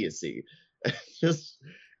sincerity and idiocy.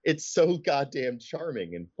 It's so goddamn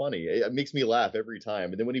charming and funny. It makes me laugh every time.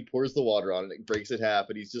 And then when he pours the water on it, it breaks it half,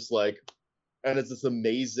 and he's just like, and it's this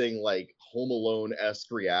amazing, like, Home Alone-esque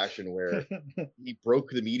reaction where he broke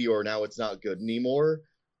the meteor, now it's not good anymore.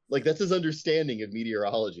 Like, that's his understanding of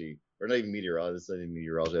meteorology. Or not even meteorology, it's not even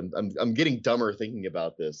meteorology. I'm getting dumber thinking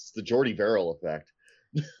about this. It's the Jordy Verrill effect.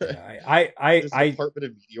 I Department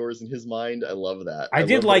of Meteors in his mind. I love that. I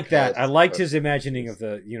did like that. I liked his imagining of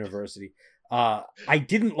the university. I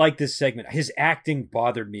didn't like this segment. His acting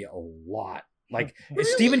bothered me a lot. Like, really?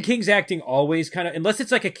 Stephen King's acting always kind of, unless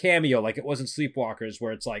it's like a cameo, like it was in Sleepwalkers,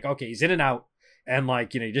 where it's like, okay, he's in and out, and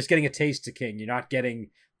like, you know, you're just getting a taste of King. You're not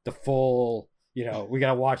getting the full, you know, we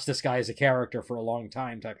gotta watch this guy as a character for a long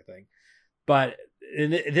time type of thing. But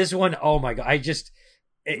in this one, oh my god, I just.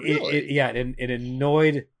 It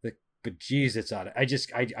annoyed the bejesus out of it.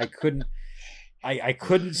 I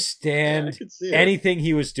couldn't stand anything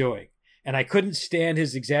he was doing, and I couldn't stand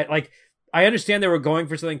his I understand they were going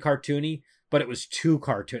for something cartoony, but it was too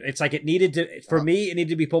cartoon. It's like it needed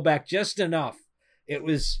to be pulled back just enough. It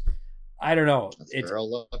was, I don't know. That's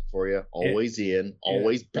Verrill luck for you. Always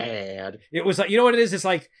always bad. It was like, you know what it is? It's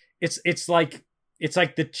like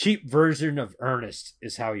the cheap version of Ernest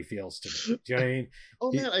is how he feels to me. Do you know what I mean?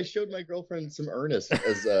 Oh man, I showed my girlfriend some Ernest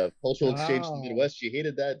as a cultural exchange in the Midwest. She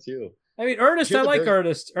hated that too. I mean, Ernest, Here's I the like very-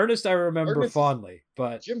 Ernest. Ernest, I remember Ernest is- fondly,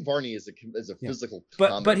 but Jim Varney is a Yeah. physical. But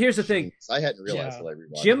comic here's the thing. genius. I hadn't realized Yeah. till I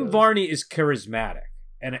rewatched Jim those. Varney is charismatic.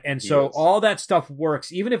 And He so is. all that stuff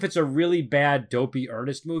works. Even if it's a really bad, dopey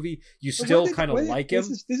Ernest movie, you But still when did- kind of when- like him.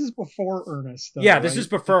 This is before Ernest. Though, Yeah, this right? is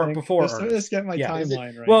before- I think. before Let's Ernest. get my Yeah.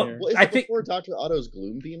 timeline right Well, here. Well, is I it think- before Dr. Otto's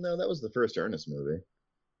Gloom Theme though? That was the first Ernest movie.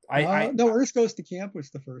 No, Ernest Goes to Camp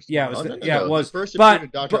was the first. Yeah, one. it was Oh, the- yeah, it was. The first But- appearance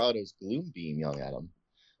of Dr. but- Otto's Gloom Beam, young Adam.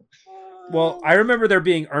 Well, I remember there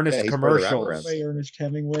being Ernest Yeah, he's part of the commercials. wraparound. Way Ernest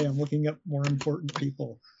Hemingway. I'm looking up more important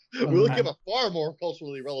people. We look at a far more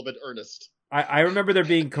culturally relevant Ernest. I remember there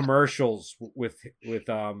being commercials with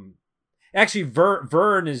actually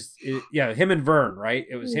Vern is yeah, him and Vern, right?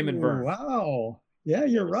 It was him and Ooh, Vern. Wow. Yeah,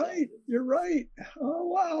 you're right. You're right. Oh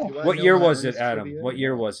wow. Do I What know year my was it, Ernest Adam? trivia? What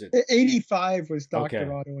year was it? 85 was Dr.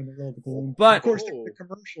 Okay. Otto in the World of Gloom. But- of course, the Oh.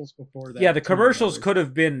 commercials before that. Yeah, the too, commercials that could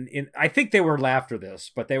have been in. I think they were after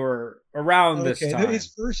this, but they were around was- this okay, time.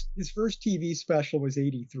 His first TV special was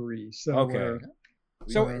 83. So Okay.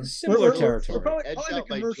 So we're- similar we're territory. probably Edged the out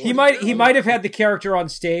by commercials. He might have had the character on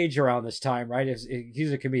stage around this time, right?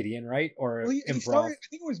 He's a comedian, right? Or Well, he improv. started, I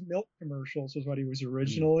think it was milk commercials was what he was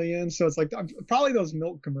originally in. So it's like probably those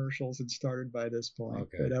milk commercials had started by this point.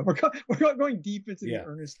 Okay. But we're going deep into Yeah. the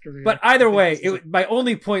Ernest career. But either I think way, this is my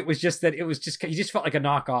only point was just that it was just he just felt like a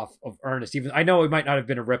knockoff of Ernest. Even I know it might not have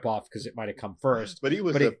been a ripoff because it might have come first. But he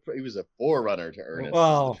was he was a forerunner to Ernest.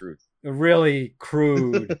 Well, is the truth. Really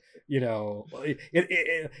crude, you know.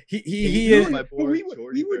 He He is. was my But boy, we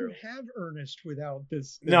George wouldn't Farrell. have Ernest without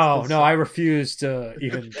this. No, I refuse to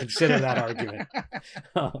even consider that argument.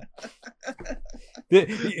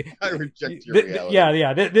 I reject your reality.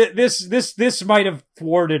 Yeah. This might have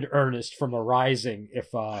thwarted Ernest from arising if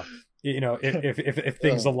if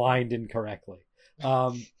things aligned incorrectly.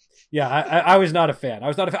 Yeah, I was not a fan.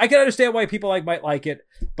 I can understand why people might like it,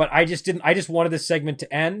 but I just didn't. I just wanted this segment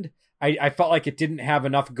to end. I felt like it didn't have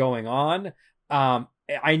enough going on.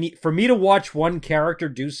 For me to watch one character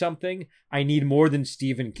do something, I need more than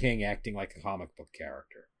Stephen King acting like a comic book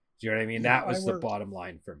character. Do you know what I mean? Yeah, That was the bottom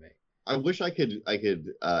line for me. I wish I could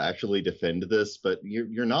actually defend this, but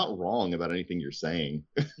you're not wrong about anything you're saying.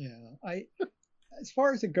 Yeah, as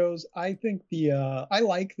far as it goes, I think I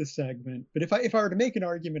like the segment, but if I were to make an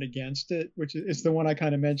argument against it, which is the one I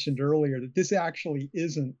kind of mentioned earlier, that this actually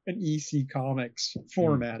isn't an EC Comics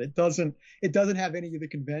format. It doesn't have any of the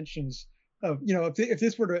conventions of, if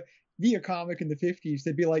this were to be a comic in the 50s,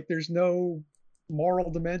 they'd be like, there's no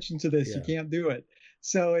moral dimension to this. Yeah. You can't do it.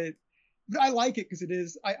 So I like it because it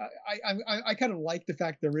is. I kind of like the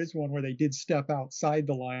fact there is one where they did step outside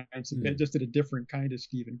the lines a bit, just did a different kind of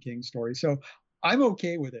Stephen King story. So I'm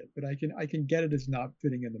okay with it, but I can get it as not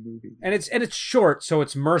fitting in the movie. And it's short, so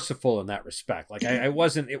it's merciful in that respect. Like I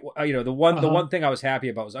wasn't, the one thing I was happy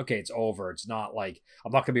about was, okay, it's over. It's not like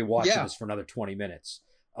I'm not going to be watching this for another 20 minutes.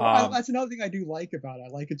 That's another thing I do like about it. I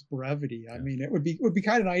like its brevity. I mean, it would be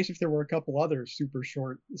kind of nice if there were a couple other super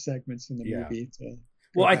short segments in the movie.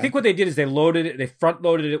 Well, I think what they did is they front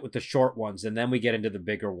loaded it with the short ones, and then we get into the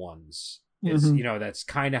bigger ones. That's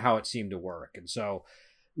kind of how it seemed to work. And so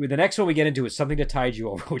the next one we get into is Something to Tide You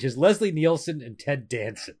Over, which is Leslie Nielsen and Ted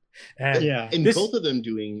Danson. And both of them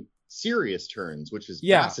doing serious turns, which is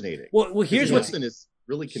fascinating. Well, here's Nielsen is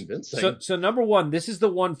really convincing. So number one, this is the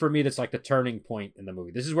one for me that's like the turning point in the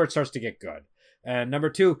movie. This is where it starts to get good. And number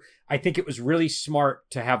two, I think it was really smart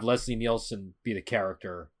to have Leslie Nielsen be the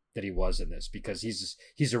character that he was in this, because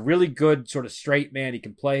he's a really good sort of straight man. He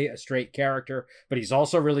can play a straight character, but he's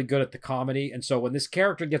also really good at the comedy. And so when this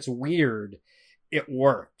character gets weird, it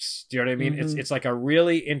works. Do you know what I mean? Mm-hmm. It's like a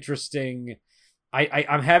really interesting.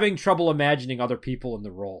 I'm having trouble imagining other people in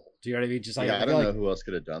the role. Do you know what I mean? Just like, I don't know who else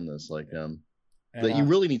could have done this like him. That you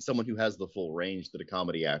really need someone who has the full range that a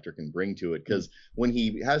comedy actor can bring to it. Because when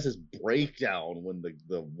he has his breakdown, when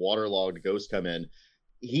the waterlogged ghosts come in,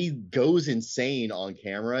 he goes insane on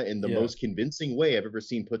camera in the most convincing way I've ever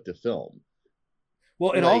seen put to film.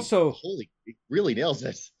 Well, and also, he really nails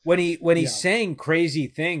it when he's saying crazy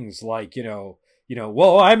things like,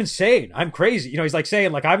 well, I'm insane, I'm crazy. He's like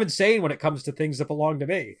saying like, I'm insane when it comes to things that belong to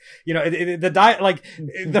me. With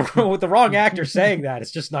the wrong actor saying that,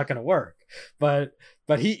 it's just not going to work. But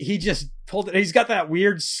he just pulled it. He's got that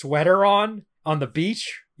weird sweater on the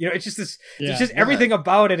beach. It's just this. It's just everything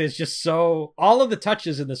about it is just so. All of the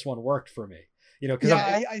touches in this one worked for me. Because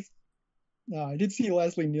I did see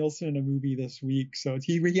Leslie Nielsen in a movie this week, so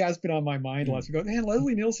he has been on my mind last week. Man,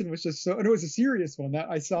 Leslie Nielsen was just so, and it was a serious one. That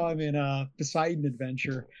I saw him in Poseidon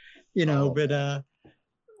Adventure, but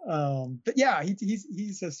yeah,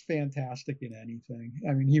 he's just fantastic in anything.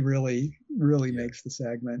 I mean, he really makes the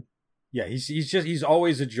segment. Yeah, he's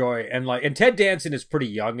always a joy, and Ted Danson is pretty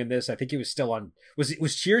young in this. I think he was still on.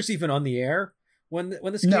 Was Cheers even on the air when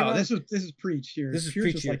this came out? No, this is pre-Cheers. This is Cheers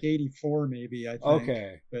pre-Cheers. was like 84 maybe, I think.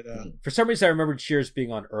 Okay, but for some reason I remember Cheers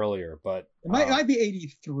being on earlier, but it might be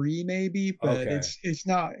 83 maybe, but Okay. it's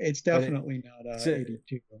not. It's definitely not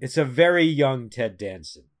 82. it's a very young Ted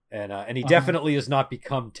Danson, and he definitely has not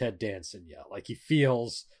become Ted Danson yet. Like he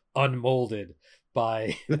feels unmolded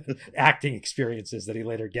by acting experiences that he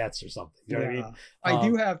later gets or something. You know what I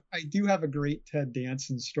mean? I do have a great Ted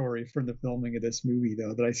Danson story from the filming of this movie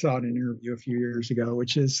though that I saw in an interview a few years ago,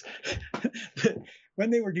 which is when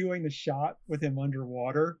they were doing the shot with him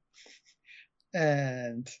underwater,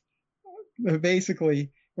 and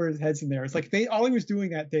basically where his head's in there. It's like all he was doing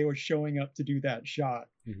that day was showing up to do that shot.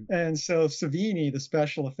 Mm-hmm. And so Savini, the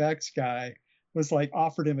special effects guy, was like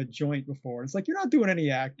offered him a joint before. It's like, you're not doing any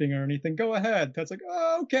acting or anything. Go ahead. Ted's like,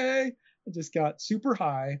 oh, okay. I just got super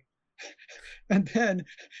high and then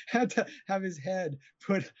had to have his head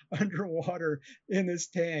put underwater in this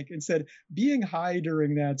tank and said being high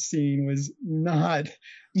during that scene was not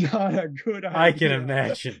a good idea. I can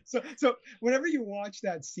imagine. So whenever you watch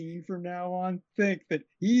that scene from now on, think that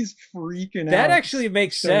he's freaking out. That actually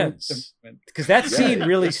makes sense because that scene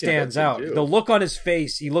really stands out. The look on his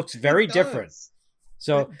face, he looks very different.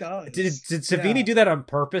 So did Savini do that on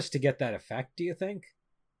purpose to get that effect, do you think?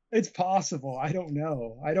 It's possible. I don't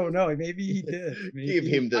know. Maybe he did. Give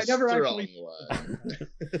him the strong one.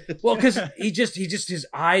 Well, because he just his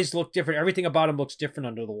eyes look different. Everything about him looks different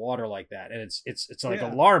under the water like that, and it's like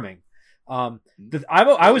alarming.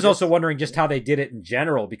 I was also wondering just how they did it in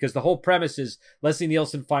general, because the whole premise is Leslie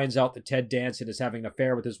Nielsen finds out that Ted Danson is having an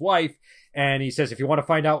affair with his wife, and he says, if you want to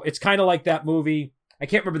find out, it's kind of like that movie. I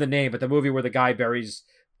can't remember the name, but the movie where the guy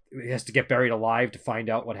he has to get buried alive to find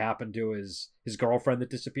out what happened to his girlfriend that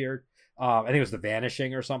disappeared. I think it was The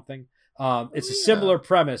Vanishing or something. It's a similar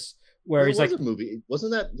premise where he's like, a movie.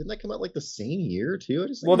 Didn't that come out like the same year too?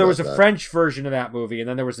 There was a French version of that movie, and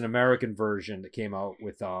then there was an American version that came out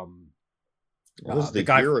with what was the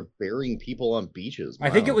guy year of burying people on beaches? Wow. I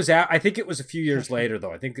think it was a few years later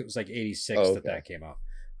though. I think it was like 86 that came out.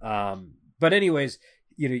 But anyways,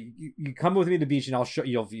 you come with me to the beach and I'll show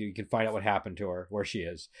you. You can find out what happened to her, where she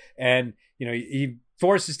is, and he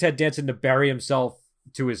forces Ted Danson to bury himself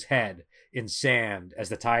to his head in sand as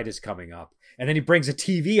the tide is coming up, and then he brings a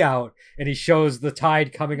TV out and he shows the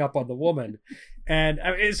tide coming up on the woman, and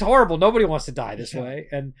I mean, it's horrible. Nobody wants to die this way,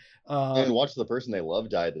 and watch the person they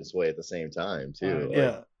love die this way at the same time too.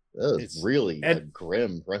 It's really a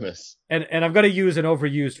grim premise. And I'm going to use an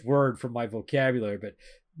overused word from my vocabulary, but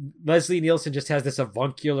Leslie Nielsen just has this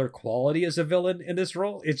avuncular quality as a villain in this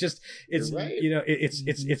role. It's right.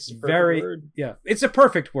 It's very word. It's a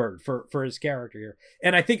perfect word for his character here.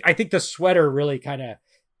 And I think the sweater really kind of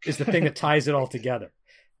is the thing that ties it all together.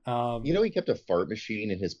 He kept a fart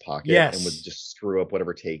machine in his pocket and would just screw up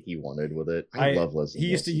whatever take he wanted with it. I love Leslie. He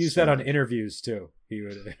used to use that on interviews too. He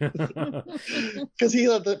would, because he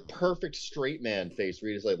had the perfect straight man face, where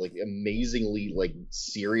he just like amazingly like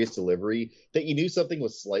serious delivery that you knew something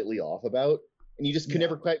was slightly off about, and you just could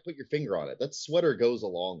never quite put your finger on it. That sweater goes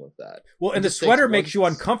along with that. Well, and the sweater makes you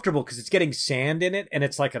uncomfortable because it's getting sand in it, and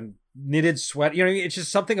it's like a knitted sweater. You know, it's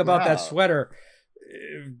just something about that sweater.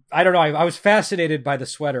 I don't know. I was fascinated by the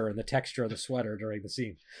sweater and the texture of the sweater during the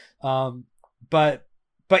scene. But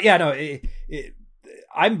yeah, no,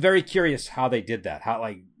 I'm very curious how they did that.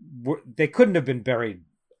 How they couldn't have been buried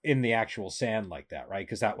in the actual sand like that, right?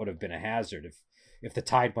 Because that would have been a hazard if the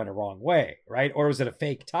tide went a wrong way, right? Or was it a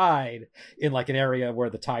fake tide in like an area where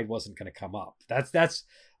the tide wasn't going to come up? That's.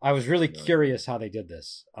 I was really curious how they did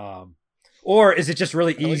this. Or is it just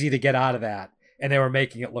really easy to get out of that? And they were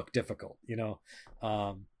making it look difficult,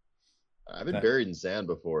 I've been buried in sand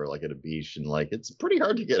before, like at a beach, and like it's pretty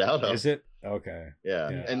hard to get out of. Is it? Okay. Yeah.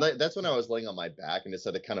 And that's when I was laying on my back and just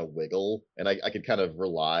had to kind of wiggle, and I could kind of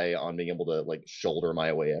rely on being able to like shoulder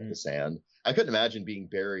my way up the sand. I couldn't imagine being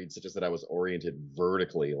buried such as that I was oriented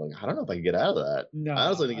vertically. Like, I don't know if I could get out of that. No, I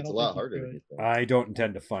honestly think it's a lot harder. I don't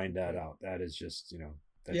intend to find that out. That is just,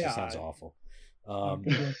 that just sounds awful.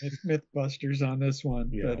 Mythbusters on this one,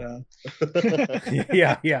 but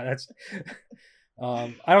that's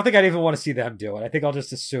I don't think I'd even want to see them do it. I think I'll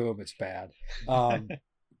just assume it's bad. But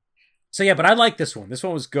I like this one. This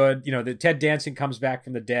one was good. The Ted Danson comes back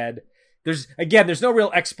from the dead. There's no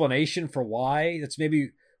real explanation for why. That's maybe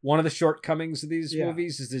one of the shortcomings of these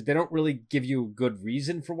movies, is that they don't really give you a good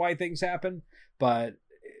reason for why things happen, but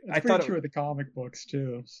I thought true of the comic books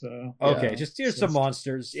too. So okay, just here's some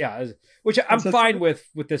monsters, which I'm fine with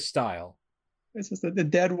this style. It's just that the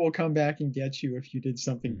dead will come back and get you if you did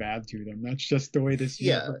something bad to them. That's just the way this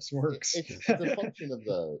universe works. It's a function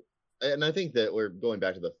of and I think that we're going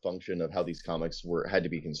back to the function of how these comics had to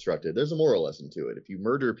be constructed. There's a moral lesson to it. If you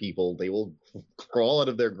murder people, they will crawl out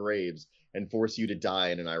of their graves and force you to die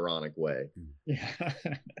in an ironic way. Yeah.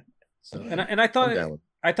 So, and I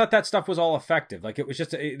thought that stuff was all effective. Like, it was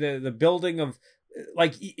just the building of,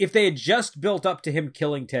 like, if they had just built up to him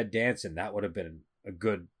killing Ted Danson, that would have been a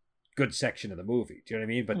good section of the movie. Do you know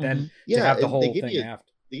what I mean? But then to have the whole thing after.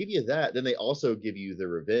 They give you that, then they also give you the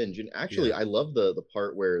revenge. And actually, I love the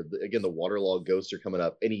part where, again, the waterlogged ghosts are coming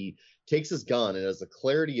up, and he takes his gun and has the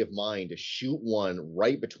clarity of mind to shoot one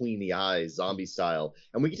right between the eyes, zombie style.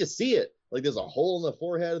 And we get to see it. Like, there's a hole in the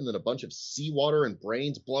forehead, and then a bunch of seawater and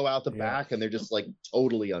brains blow out the back, and they're just, like,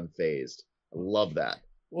 totally unfazed. I love that.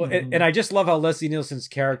 Well, and I just love how Leslie Nielsen's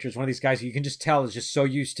character is one of these guys who you can just tell is just so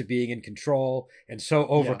used to being in control and so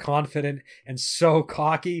overconfident and so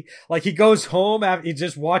cocky. Like, he goes home after he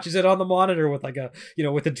just watches it on the monitor with like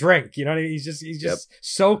with a drink. You know what I mean? He's just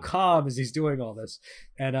so calm as he's doing all this.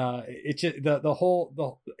 And it's just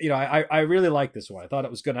I really like this one. I thought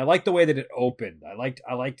it was good. And I liked the way that it opened. I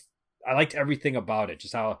liked everything about it.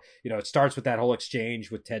 Just how, it starts with that whole exchange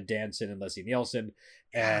with Ted Danson and Leslie Nielsen,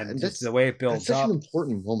 and just the way it builds up. Such an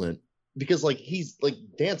important moment, because he's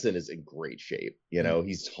Danson is in great shape.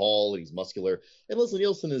 He's tall and he's muscular, and Leslie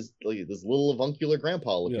Nielsen is like this little avuncular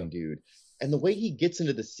grandpa looking dude. And the way he gets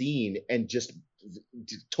into the scene and just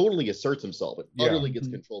totally asserts himself and utterly gets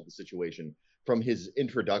control of the situation from his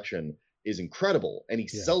introduction is incredible, and he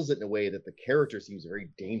sells it in a way that the character seems very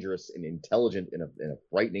dangerous and intelligent in a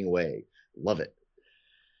frightening way. Love it.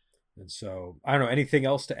 And so, I don't know, anything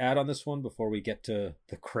else to add on this one before we get to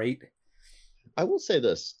the crate? I will say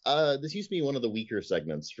this. This used to be one of the weaker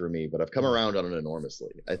segments for me, but I've come around on it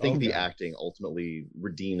enormously. I think the acting ultimately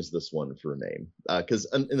redeems this one for me. Because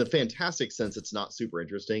in the fantastic sense, it's not super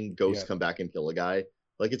interesting. Ghosts come back and kill a guy.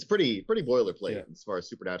 Like, it's pretty boilerplate as far as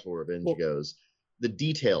supernatural revenge goes. The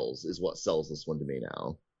details is what sells this one to me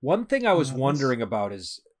now. One thing I was wondering about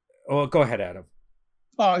is, go ahead, Adam.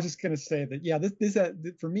 Oh, I was just gonna say that. This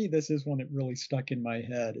for me, this is one that really stuck in my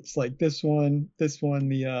head. It's like this one,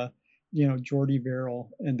 the Jordy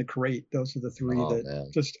Verrill and the crate. Those are the three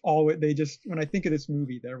when I think of this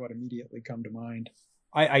movie, they're what immediately come to mind.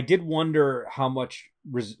 I did wonder how much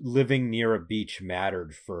living near a beach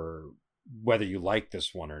mattered for whether you like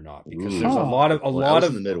this one or not, because there's a lot of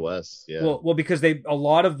in the Midwest. Well, because a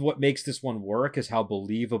lot of what makes this one work is how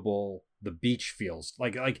believable the beach feels.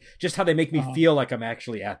 Like just how they make me feel like I'm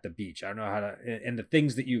actually at the beach. I don't know how to, and the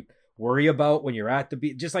things that you worry about when you're at the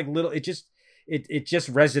beach, just like little, it just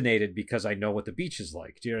resonated because I know what the beach is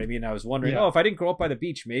like. Do you know what I mean? I was wondering, if I didn't grow up by the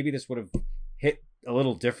beach, maybe this would have hit a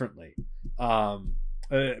little differently. But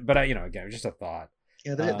again, it was just a thought.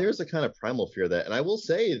 Yeah, there's a kind of primal fear that, and I will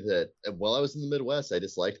say that while I was in the Midwest, I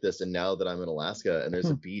disliked this, and now that I'm in Alaska and there's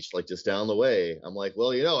a beach like just down the way, I'm like,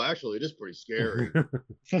 well, actually, it is pretty scary.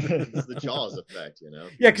 It's the Jaws effect,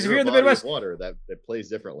 Yeah, because if you're in the Midwest, water that plays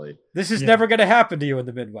differently. This is never going to happen to you in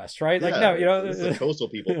the Midwest, right? Like, no, it's a coastal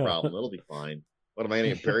people problem. It'll be fine. What am I going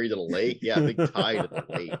to get buried in a lake? Yeah, big tide in the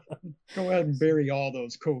lake. Go ahead and bury all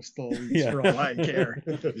those coastal elites for all I care.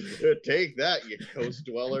 Take that, you coast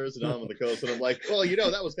dwellers. And I'm on the coast, and I'm like, well,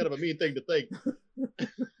 that was kind of a mean thing to think.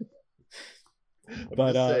 I'm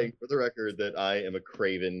just saying, for the record, that I am a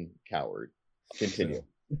craven coward. Continue.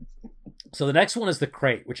 So the next one is the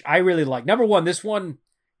crate, which I really like. Number one, this one,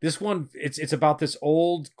 it's about this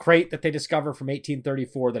old crate that they discover from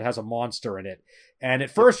 1834 that has a monster in it. And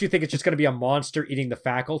at first you think it's just going to be a monster eating the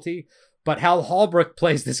faculty. But Hal Holbrook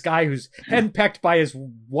plays this guy who's henpecked by his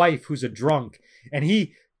wife, who's a drunk. And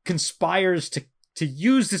he conspires to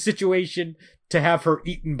use the situation to have her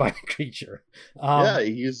eaten by the creature.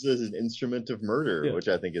 He uses an instrument of murder, which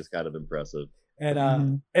I think is kind of impressive.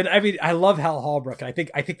 And and I mean, I love Hal Holbrook. And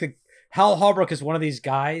I think that Hal Holbrook is one of these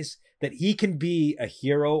guys that he can be a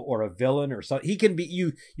hero or a villain or something. He can be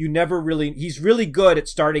you never really. He's really good at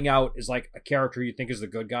starting out as like a character you think is the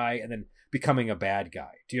good guy and then becoming a bad guy.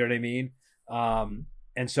 Do you know what I mean?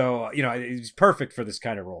 And so he's perfect for this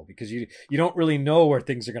kind of role because you don't really know where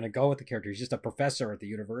things are going to go with the character. He's just a professor at the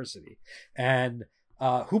university. And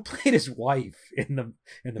who played his wife in the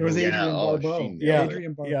It was movie? Adrienne Barbeau.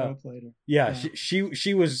 Adrienne Barbeau played her. Yeah.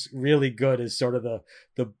 She was really good as sort of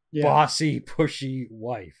the bossy, pushy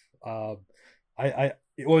wife. What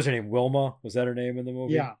was her name? Wilma? Was that her name in the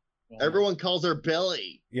movie? Yeah. Everyone calls her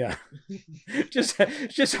Billy. Yeah. just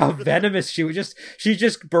how venomous she was. She's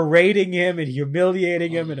just berating him and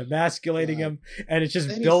humiliating him and emasculating him, and it's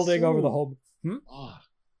just building over the whole.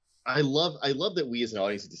 I love that we as an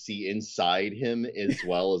audience get to see inside him as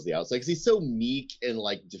well as the outside, because he's so meek and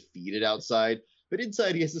like defeated outside, but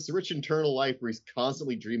inside he has this rich internal life where he's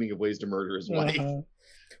constantly dreaming of ways to murder his wife.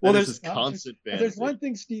 Well, there's there's this constant there's fantasy, one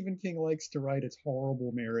thing Stephen King likes to write: it's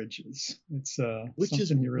horrible marriages. It's which is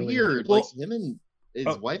something you really weird. Well- Like him and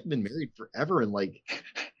his wife have been married forever, and like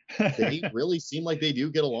they really seem like they do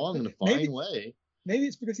get along in a fine way. Maybe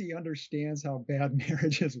it's because he understands how bad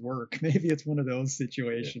marriages work. Maybe it's one of those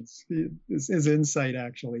situations. His insight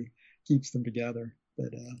actually keeps them together.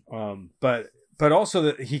 But also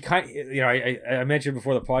that he I mentioned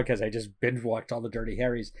before the podcast I just binge watched all the Dirty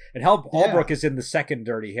Harrys, and Hal Holbrook is in the second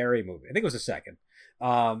Dirty Harry movie. I think it was the second,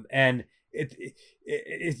 and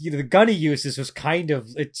the gun he uses was kind of,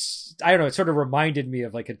 it's, I don't know, it sort of reminded me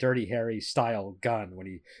of like a Dirty Harry style gun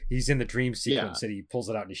when he's in the dream sequence and he pulls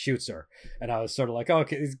it out and he shoots her, and I was sort of like, oh,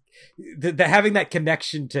 okay, having that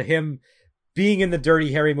connection to him being in the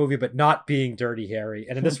Dirty Harry movie but not being Dirty Harry,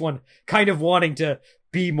 and in this one kind of wanting to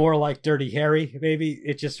be more like Dirty Harry, maybe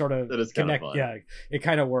it just sort of it kind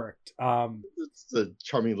of worked. It's a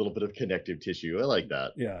charming little bit of connective tissue. I like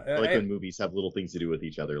that. Yeah, I like when movies have little things to do with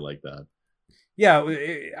each other like that. Yeah,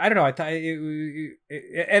 I don't know. I thought and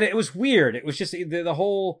it was weird. It was just the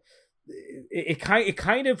whole. It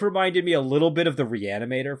kind of reminded me a little bit of the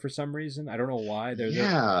Reanimator for some reason. I don't know why.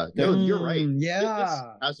 You're right.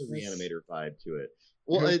 Yeah, this has a Reanimator vibe to it.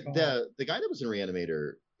 Well, the guy that was in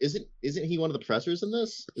Reanimator isn't he one of the professors in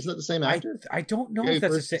this? Isn't that the same actor? I don't know if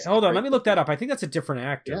that's the same. Hold on, let me look that up. I think that's a different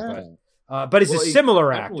actor. Yeah. But he's a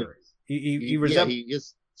similar actor. He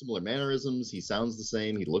is similar mannerisms. He sounds the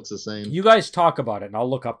same. He looks the same. You guys talk about it, and I'll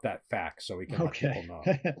look up that fact so we can let people know.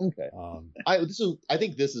 Okay. I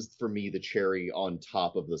think this is for me the cherry on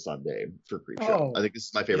top of the sundae for Creepshow. I think this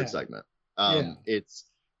is my favorite segment.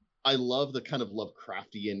 I love the kind of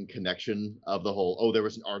Lovecraftian connection of the whole. Oh, there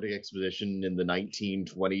was an Arctic expedition in the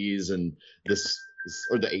 1920s, and this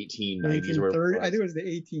or the 1890s, or whatever. I think it was the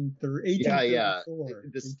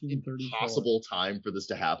 1830. This impossible time for this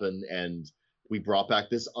to happen, and we brought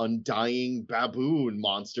back this undying baboon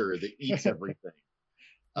monster that eats everything.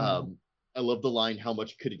 I love the line, "How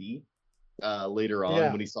much could it eat?" Later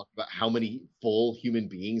on, when he's talking about how many full human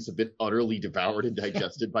beings have been utterly devoured and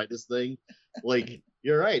digested by this thing. Like,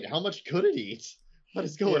 you're right. How much could it eat? What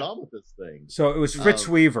is going on with this thing? So it was Fritz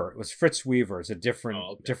Weaver. It was Fritz Weaver. It's a different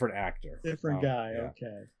actor. Different guy. Yeah.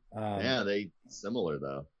 Okay. They similar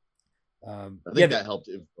though. I think that helped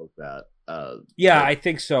evoke that. I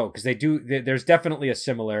think so, because they do. There's definitely a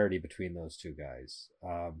similarity between those two guys.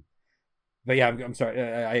 But yeah, I'm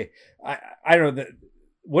sorry. I don't know.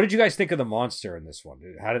 What did you guys think of the monster in this one?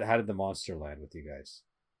 How did the monster land with you guys?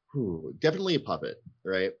 Definitely a puppet,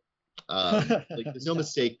 right? There's no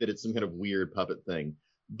mistake that it's some kind of weird puppet thing,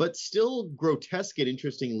 but still grotesque and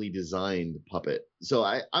interestingly designed puppet. So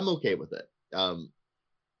I'm okay with it.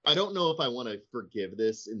 I don't know if I want to forgive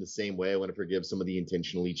this in the same way I want to forgive some of the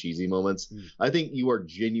intentionally cheesy moments. I think you are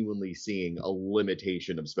genuinely seeing a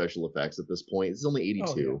limitation of special effects at this point. It's only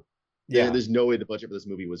 82. There's no way the budget for this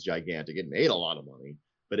movie was gigantic. It made a lot of money,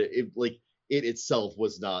 but it itself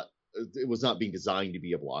was not. It was not being designed to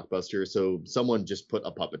be a blockbuster. So someone just put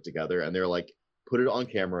a puppet together, and they're like, put it on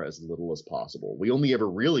camera as little as possible. We only ever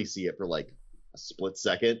really see it for like a split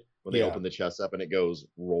second when they open the chest up and it goes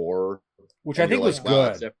roar, which I think was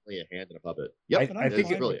good. It's definitely a hand and a puppet. Yep, I think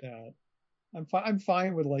it's brilliant. I'm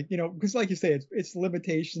fine with, like, because like you say, it's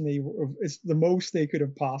limitation. It's the most they could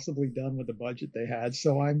have possibly done with the budget they had.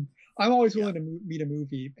 So I'm always willing to meet a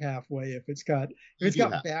movie halfway if it's got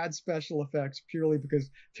bad special effects, purely because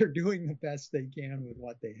they're doing the best they can with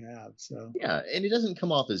what they have. So and it doesn't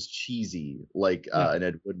come off as cheesy like an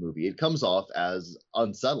Ed Wood movie. It comes off as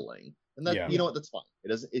unsettling, and that you know what, that's fine. It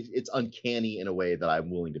doesn't. It's uncanny in a way that I'm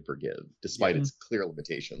willing to forgive, despite its clear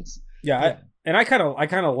limitations. I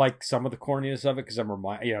kind of like some of the corniness of it, because I'm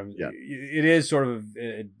reminded, it is sort of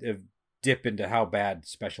a dip into how bad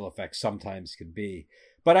special effects sometimes can be.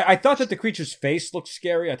 But I thought that the creature's face looked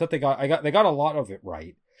scary. I thought they got a lot of it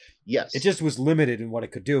right. Yes, it just was limited in what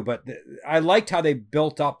it could do. But I liked how they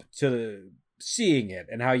built up to seeing it,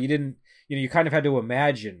 and how you didn't, you kind of had to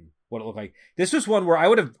imagine what it looked like. This was one where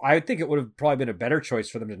I think it would have probably been a better choice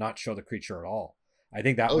for them to not show the creature at all. I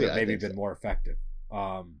think that would have maybe been more effective.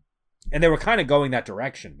 And they were kind of going that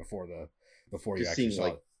direction before you actually saw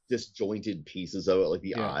it. Disjointed pieces of it, like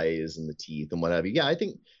the eyes and the teeth and what have you. I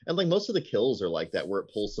think, and like most of the kills are like that, where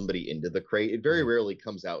it pulls somebody into the crate. It very rarely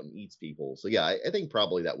comes out and eats people. So I think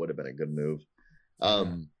probably that would have been a good move.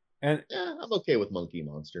 I'm okay with Monkey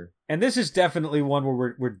Monster. And this is definitely one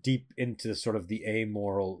where we're deep into sort of the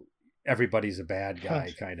amoral, everybody's a bad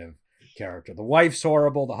guy kind of character. The wife's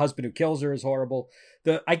horrible. The husband who kills her is horrible.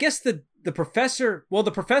 I guess the professor, well,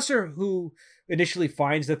 the professor who initially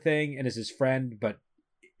finds the thing and is his friend, but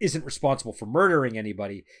isn't responsible for murdering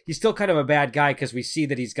anybody. He's still kind of a bad guy because we see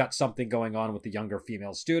that he's got something going on with the younger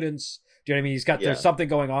female students. Do you know what I mean? He's got there's something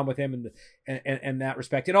going on with him in that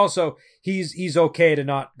respect. And also he's okay to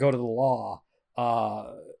not go to the law. About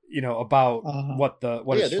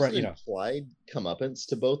what his friend, there's an implied comeuppance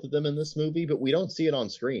to both of them in this movie, but we don't see it on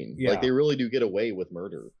screen. Yeah. Like they really do get away with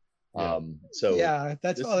murder. Yeah.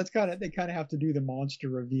 That's kind of, they kind of have to do the monster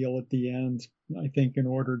reveal at the end, I think, in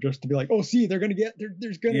order just to be like, oh, see, there's gonna be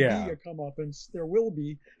a comeuppance. There will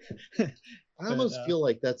be. I almost feel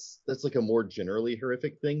like that's like a more generally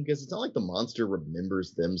horrific thing, because it's not like the monster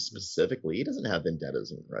remembers them specifically. He doesn't have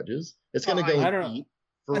vendettas and grudges. It's gonna go eat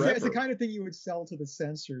forever. It's the kind of thing you would sell to the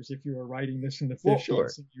censors if you were writing this in the 50s. Sure.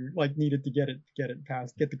 And you like needed to get it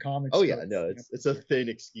past, get the comics. Oh yeah, no, it's a thin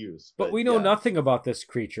excuse. But we know nothing about this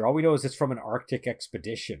creature. All we know is it's from an Arctic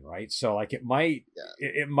expedition, right? So like it might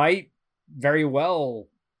very well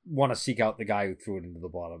want to seek out the guy who threw it into the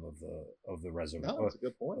bottom of the reservoir. No, that's a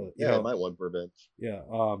good point. It might want revenge. Yeah.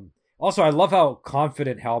 Also, I love how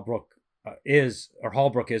confident Holbrook is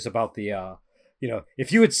about the.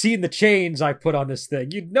 If you had seen the chains I put on this thing,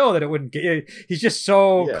 you'd know that it wouldn't get. He's just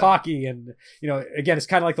so cocky, and again, it's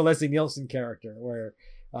kind of like the Leslie Nielsen character, where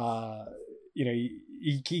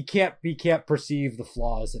he can't perceive the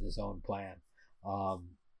flaws in his own plan,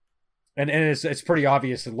 and it's pretty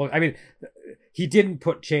obvious. And look, I mean, he didn't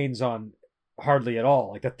put chains on hardly at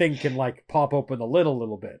all. Like the thing can like pop open the lid a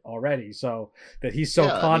little bit already, so that he's so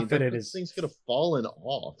confident. This thing's could have fallen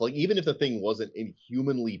off. Like even if the thing wasn't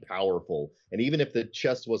inhumanly powerful, and even if the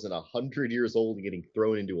chest wasn't 100 years old and getting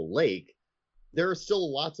thrown into a lake, there are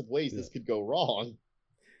still lots of ways this could go wrong.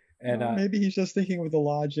 And maybe he's just thinking with the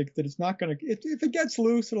logic that it's not gonna. If it gets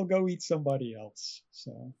loose, it'll go eat somebody else.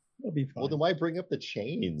 So. It'll be fine. Well, then why bring up the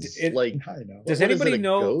chains? I know. Does anybody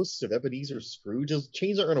know Ghost of Ebenezer Scrooge?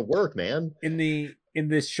 Chains aren't going to work, man. In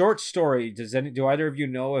this short story, do either of you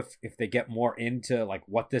know if they get more into like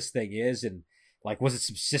what this thing is, and like was it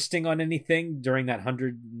subsisting on anything during that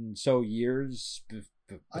 100 and so years?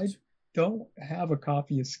 I don't have a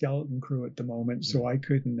copy of Skeleton Crew at the moment, so I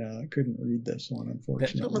couldn't read this one,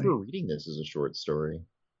 unfortunately. I don't remember reading this as a short story.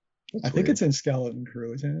 I think it's in Skeleton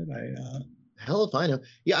Crew, isn't it? Hell if I know.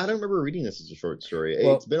 Yeah, I don't remember reading this as a short story.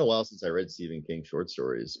 It's been a while since I read Stephen King short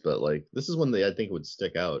stories, but like this is one that I think would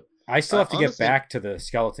stick out. I still have to get back to the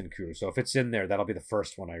Skeleton Crew, so if it's in there, that'll be the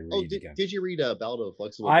first one I read again. Did you read Ballad of a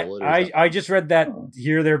Flexible Bullet? I just read that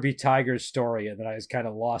Here There Be Tigers story, and then I just kind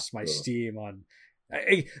of lost my steam on.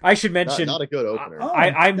 I should mention not a good opener.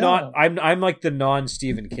 I'm like the non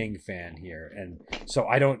Stephen King fan here, and so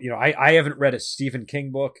I don't I haven't read a Stephen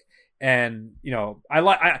King book. And I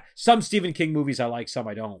like some Stephen King movies. I like some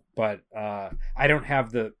I don't, but I don't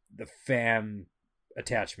have the fan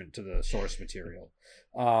attachment to the source material.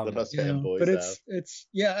 The best fanboys but it's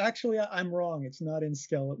actually I'm wrong. It's not in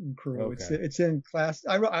Skeleton Crew. Okay. It's in class.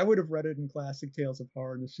 I would have read it in Classic Tales of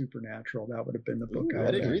Horror and the Supernatural. That would have been the book. I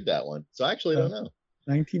didn't read that one, so I actually don't know.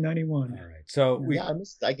 1991. All right, so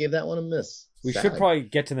I gave that one a miss. We should probably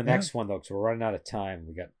get to the next one though, because we're running out of time.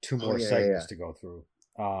 We got two more segments to go through.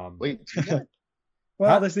 Wait.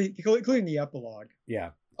 There's including the epilogue. Yeah.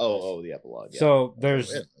 Oh, the epilogue. Yeah. So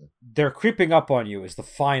they're creeping up on you is the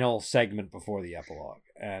final segment before the epilogue,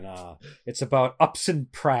 and it's about Upson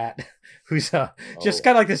Pratt, who's just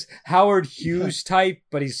kind of like this Howard Hughes type,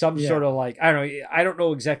 but he's some sort of like I don't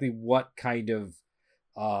know exactly what kind of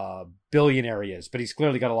billionaire he is, but he's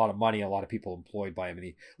clearly got a lot of money, a lot of people employed by him, and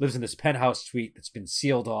he lives in this penthouse suite that's been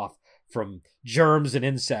sealed off from germs and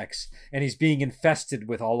insects, and he's being infested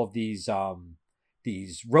with all of these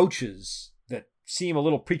roaches that seem a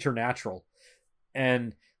little preternatural,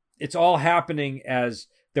 and it's all happening as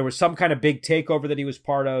there was some kind of big takeover that he was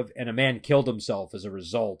part of, and a man killed himself as a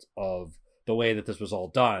result of the way that this was all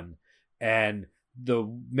done. And the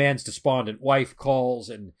man's despondent wife calls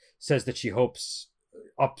and says that she hopes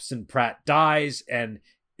Upson Pratt dies, and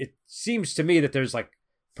it seems to me that there's like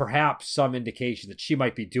perhaps some indication that she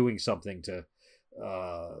might be doing something to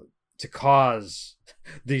cause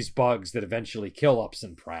these bugs that eventually kill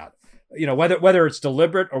Upson Pratt. Whether it's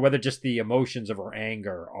deliberate or whether just the emotions of her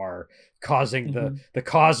anger are causing the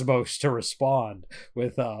cosmos to respond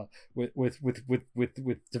with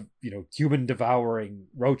human devouring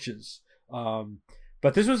roaches.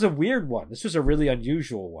 But this was a weird one. This was a really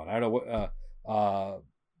unusual one. I don't know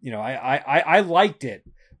what I liked it,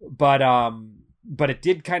 but but it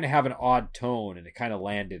did kind of have an odd tone, and it kind of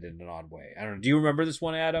landed in an odd way. I don't know. Do you remember this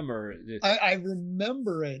one, Adam? Or I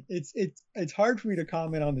remember it. It's hard for me to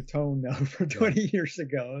comment on the tone now from 20 years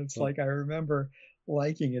ago. It's like I remember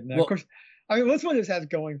liking it. Now, of course, I mean, what's one this has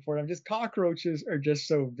going for it? I'm just cockroaches are just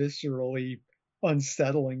so viscerally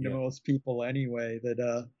unsettling to most people anyway that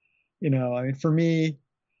I mean, for me,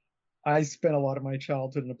 I spent a lot of my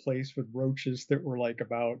childhood in a place with roaches that were like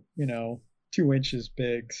about 2 inches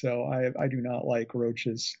big, so I do not like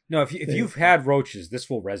roaches. No, if you've had roaches, this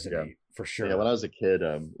will resonate for sure. Yeah, when I was a kid,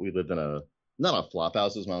 we lived in not a flop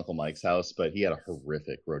house, it was my Uncle Mike's house, but he had a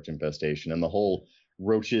horrific roach infestation, and the whole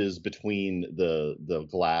roaches between the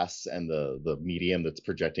glass and the medium that's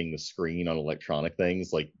projecting the screen on electronic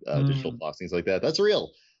things like digital clocks, things like that. That's real.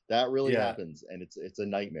 That really happens, and it's a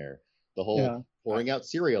nightmare. The whole pouring out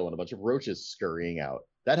cereal and a bunch of roaches scurrying out.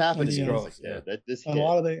 That happened to me. A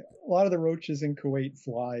lot of the roaches in Kuwait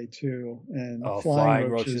fly too, and flying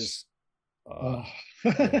roaches. I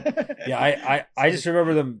just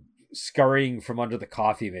remember them scurrying from under the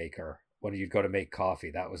coffee maker when you'd go to make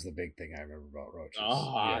coffee. That was the big thing I remember about roaches.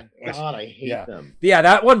 God, I hate them. Yeah,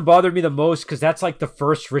 that one bothered me the most because that's like the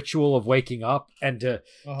first ritual of waking up, and to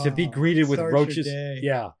be greeted with roaches.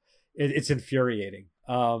 It's infuriating.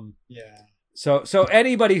 So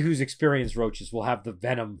anybody who's experienced roaches will have the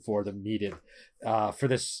venom for them needed for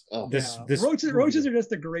this. Roaches are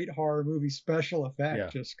just a great horror movie special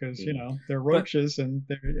effect, just because they're roaches and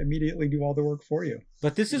they immediately do all the work for you.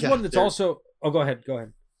 But this is one that's also. Oh, go ahead.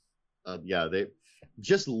 They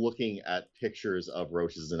just looking at pictures of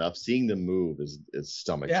roaches is enough. Seeing them move is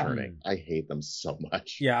stomach churning. I hate them so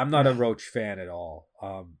much. Yeah, I'm not a roach fan at all.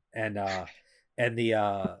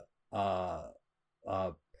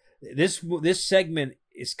 This segment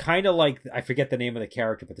is kind of like, I forget the name of the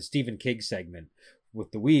character, but the Stephen King segment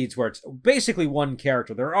with the weeds, where it's basically one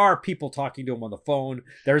character. There are people talking to him on the phone.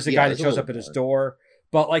 There's a guy that shows up at his door,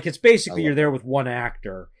 but like it's basically you're there with one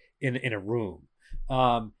actor in a room.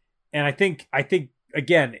 And I think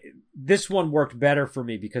again, this one worked better for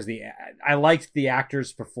me because I liked the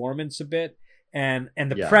actor's performance a bit, and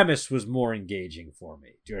the premise was more engaging for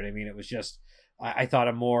me. Do you know what I mean? It was just I thought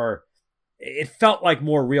it felt like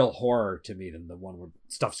more real horror to me than the one where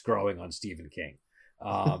stuff's growing on Stephen King.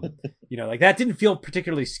 Like that didn't feel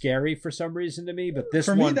particularly scary for some reason to me, but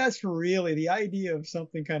for me, that's really the idea of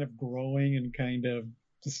something kind of growing and kind of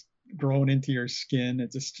just growing into your skin.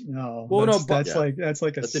 It just that's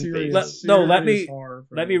like a serious. Let me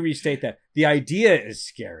restate that. The idea is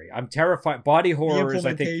scary. I'm terrified. Body horrors.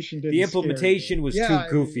 I think the implementation was too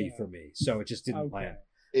goofy for me, so it just didn't land.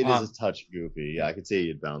 It is a touch goofy. Yeah, I could see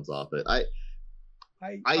you'd bounce off it. I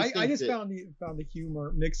just found the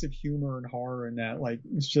humor, mix of humor and horror in that, like,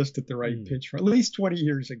 it's just at the right pitch for at least 20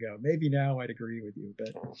 years ago. Maybe now I'd agree with you,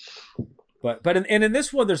 but in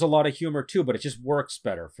this one there's a lot of humor too, but it just works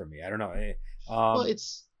better for me. I don't know. Well,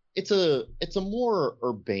 it's a more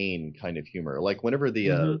urbane kind of humor. Like whenever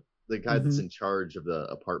the guy that's in charge of the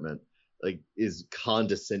apartment is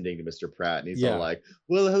condescending to Mr. Pratt, and he's all like,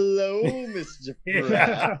 "Well, hello, Mr.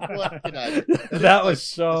 Pratt." What can I do? That was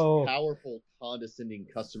so powerful, condescending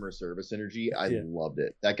customer service energy. I loved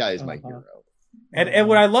it. That guy is my hero. And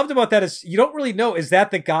what I loved about that is you don't really know, is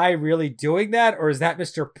that the guy really doing that, or is that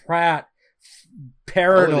Mr. Pratt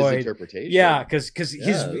paranoid? Interpretation. Yeah,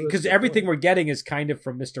 because everything we're getting is kind of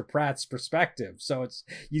from Mr. Pratt's perspective. So it's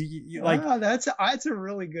you like that's a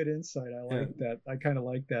really good insight. I like that. I kind of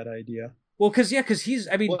like that idea. Well, because he's.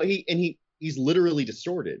 I mean, he's literally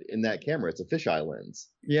distorted in that camera. It's a fisheye lens.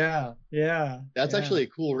 Yeah. That's actually a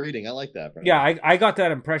cool reading. I like that. Yeah, I got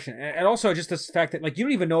that impression, and also just the fact that like you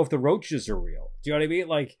don't even know if the roaches are real. Do you know what I mean?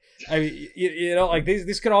 Like, I mean, like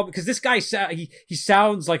this could all, because this guy he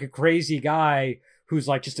sounds like a crazy guy who's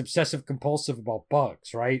like just obsessive compulsive about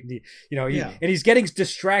bugs, right? And and he's getting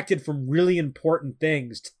distracted from really important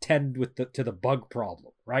things to tend to the bug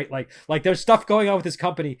problem, right? Like there's stuff going on with his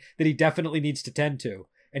company that he definitely needs to tend to,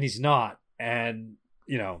 and he's not. And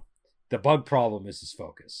the bug problem is his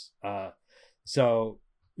focus. So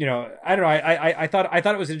I don't know. I thought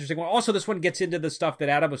it was interesting. Well, also this one gets into the stuff that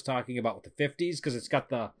Adam was talking about with the 50s, because it's got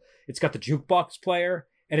the jukebox player,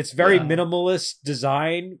 and it's very minimalist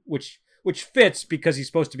design, which fits because he's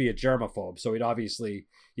supposed to be a germaphobe. So he'd obviously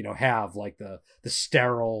have like the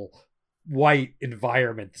sterile white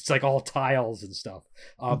environment. It's like all tiles and stuff.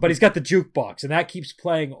 But he's got the jukebox, and that keeps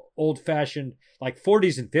playing old fashioned like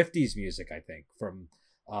 40s and 50s music, I think, from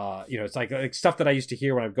it's like stuff that I used to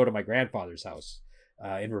hear when I would go to my grandfather's house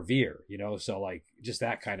in Revere, so like just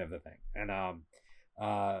that kind of a thing. And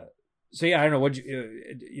so yeah, I don't know what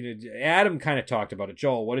Adam kind of talked about it.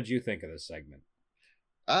 Joel, what did you think of this segment?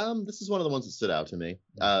 This is one of the ones that stood out to me.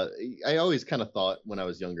 I always kind of thought when I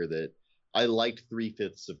was younger that I liked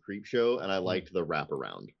 3/5 of Creepshow and I liked the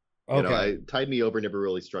wraparound. You know, Tide Me Over never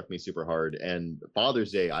really struck me super hard, and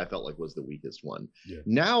Father's Day I felt like was the weakest one. Yeah.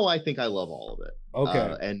 Now I think I love all of it.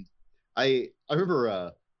 And I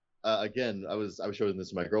remember again I was showing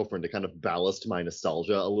this to my girlfriend to kind of ballast my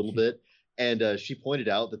nostalgia a little bit, and she pointed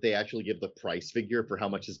out that they actually give the price figure for how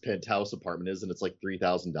much his penthouse apartment is, and it's like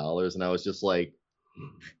 $3,000, and I was just like,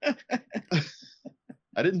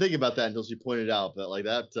 I didn't think about that until she pointed out that like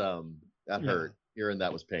that hurt. Hearing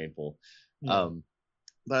that was painful.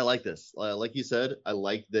 But I like this. Like you said, I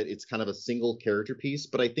like that it's kind of a single character piece,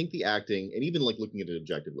 but I think the acting, and even like looking at it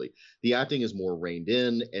objectively, the acting is more reined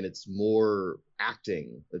in and it's more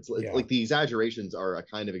acting. It's like the exaggerations are a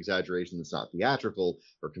kind of exaggeration that's not theatrical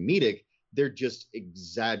or comedic. They're just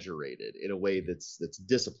exaggerated in a way that's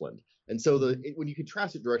disciplined. And so when you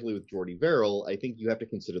contrast it directly with Jordy Verrill, I think you have to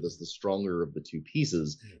consider this the stronger of the two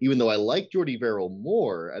pieces. Even though I like Jordy Verrill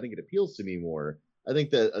more, I think it appeals to me more. I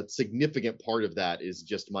think that a significant part of that is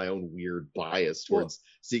just my own weird bias towards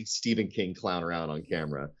seeing Stephen King clown around on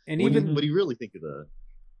camera. And what do you really think of the...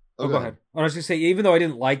 go ahead. I was going to say, even though I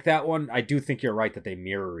didn't like that one, I do think you're right that they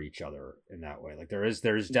mirror each other in that way. Like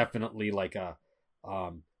there's definitely like a...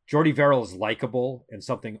 Jordy Verrill is likable, and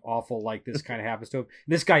something awful like this kind of happens to him.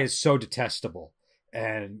 And this guy is so detestable.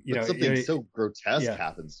 And something so grotesque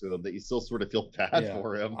happens to him that you still sort of feel bad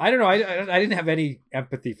for him. I don't know. I didn't have any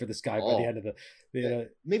empathy for this guy by the end of the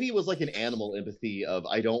maybe it was like an animal empathy of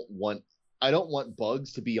I don't want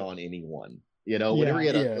bugs to be on anyone. You know, whenever he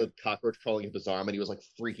had a cockroach crawling up his arm and he was like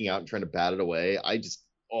freaking out and trying to bat it away, I just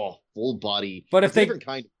full body. But if they different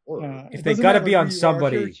kind of horror. If they got to be on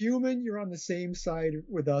somebody, if you're human, you're on the same side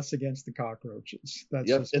with us against the cockroaches. That's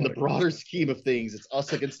just in the broader scheme of things, it's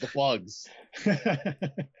us against the bugs.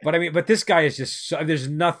 but this guy is just there's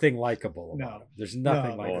nothing likable about him. There's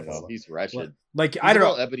nothing likable. He's wretched. Like I don't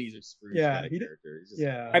know. Ebenezer Scrooge kind of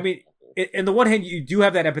character. I mean, in the one hand, you do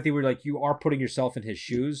have that empathy where like you are putting yourself in his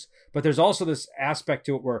shoes, but there's also this aspect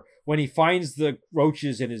to it where when he finds the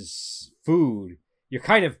roaches in his food, you're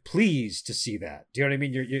kind of pleased to see that. Do you know what I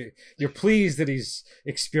mean? You're pleased that he's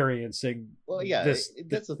experiencing. Well, yeah,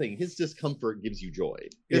 that's the thing. His discomfort gives you joy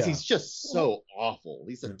because he's just so awful.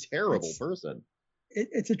 He's a terrible person.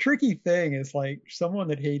 It's a tricky thing. It's like someone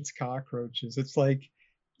that hates cockroaches. It's like,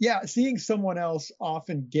 seeing someone else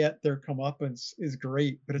often get their comeuppance is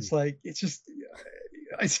great, but it's like it's just.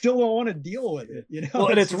 I still don't want to deal with it, you know. Well,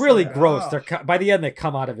 and it's really gross. They're by the end they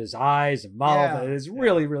come out of his eyes and mouth. It is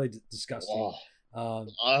really, really disgusting. God,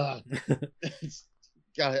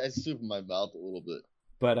 I soup in my mouth a little bit.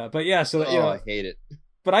 But yeah, so I hate it.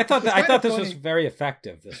 But I thought this was very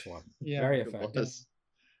effective. This one, very effective.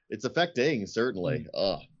 It's affecting, certainly.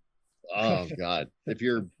 Oh God, if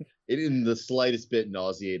you're in the slightest bit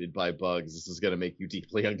nauseated by bugs, this is going to make you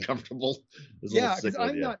deeply uncomfortable. Because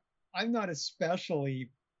I'm not especially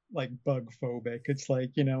like bug phobic. It's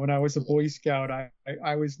like, when I was a Boy Scout,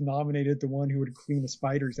 I was nominated the one who would clean the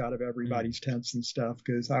spiders out of everybody's tents and stuff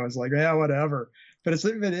because I was like, whatever. But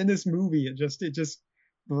in this movie, it just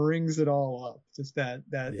brings it all up. Just that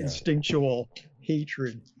instinctual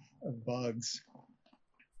hatred of bugs.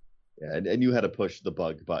 Yeah, and you had to push the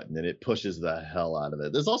bug button, and it pushes the hell out of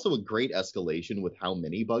it. There's also a great escalation with how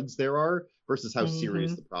many bugs there are versus how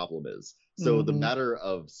serious the problem is. So the matter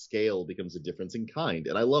of scale becomes a difference in kind,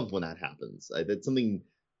 and I love when that happens. That's something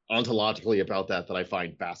ontologically about that I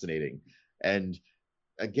find fascinating. And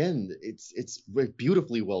again, it's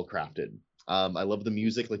beautifully well crafted. I love the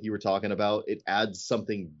music, like you were talking about. It adds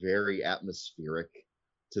something very atmospheric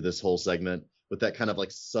to this whole segment, with that kind of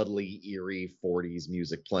like subtly eerie 40s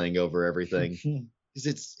music playing over everything.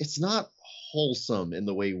 Because it's not wholesome in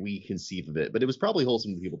the way we conceive of it, but it was probably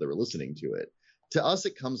wholesome to people that were listening to it. To us,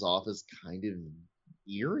 it comes off as kind of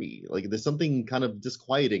eerie. Like there's something kind of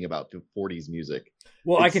disquieting about 40s music.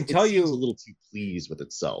 Well, I can tell you, a little too pleased with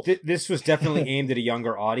itself. This was definitely aimed at a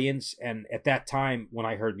younger audience, and at that time, when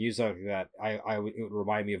I heard music like that, it would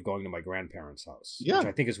remind me of going to my grandparents' house. Yeah, which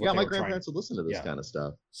I think is what my grandparents would listen to this kind of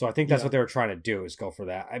stuff. So I think that's what they were trying to do, is go for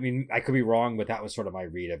that. I mean, I could be wrong, but that was sort of my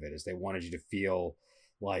read of it. Is they wanted you to feel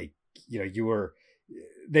like you were.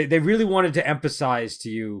 They really wanted to emphasize to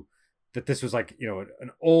you that this was like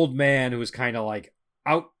an old man who was kind of like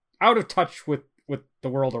out of touch with the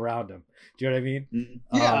world around him. Do you know what I mean?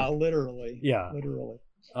 Yeah, literally. Yeah, literally.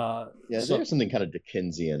 There's something kind of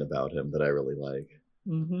Dickensian about him that I really like.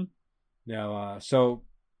 Mm-hmm. Now, so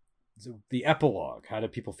the epilogue. How do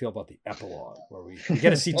people feel about the epilogue, where we get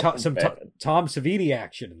to see Tom Savini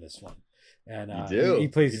action in this one? And he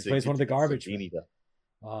plays one of the garbage men.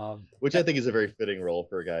 Which I think is a very fitting role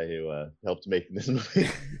for a guy who helped make this movie.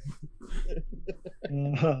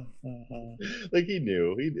 Like he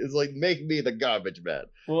knew it's like, make me the garbage man.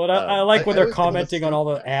 Well, I like when they're commenting on all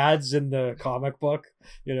the ads in the comic book.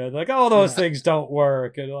 You know, like, oh, those things don't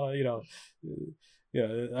work, and you know,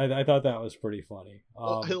 yeah, I thought that was pretty funny.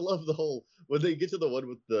 I love the whole when they get to the one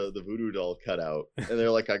with the voodoo doll cut out, and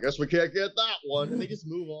they're like, I guess we can't get that one, and they just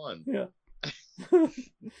move on. Yeah.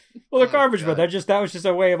 Well, the garbage man. That was just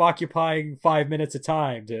a way of occupying 5 minutes of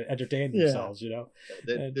time to entertain themselves. You know,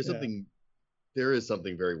 there is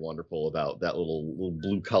something very wonderful about that little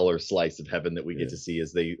blue collar slice of heaven that we get to see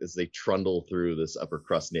as they trundle through this upper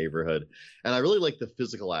crust neighborhood. And I really like the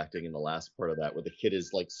physical acting in the last part of that, where the kid is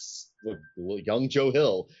like, young Joe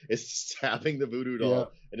Hill is stabbing the voodoo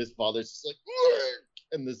doll, and his father's just like,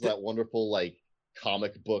 and there's that wonderful like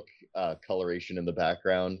comic book coloration in the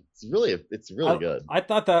background. It's really good. I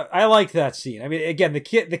thought that I liked that scene. I mean, again, the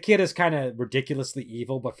kid is kind of ridiculously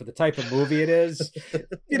evil, but for the type of movie it is,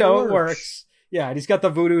 you know, it works. Yeah, and he's got the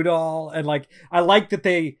voodoo doll, and like I like that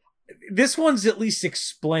this one's at least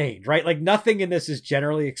explained, right? Like nothing in this is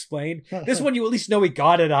generally explained. This one you at least know he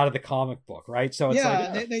got it out of the comic book, right? So it's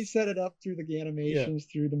like they set it up through the animations,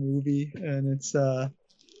 through the movie, and it's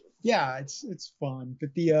it's fun.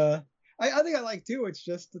 But the I think I like too. It's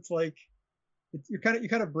like you're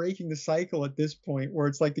kind of breaking the cycle at this point, where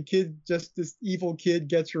it's like this evil kid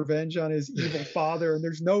gets revenge on his evil father, and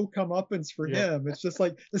there's no comeuppance for him. It's just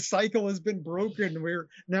like the cycle has been broken. We're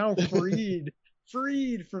now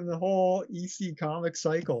freed from the whole EC comic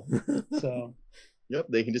cycle. So. Yep,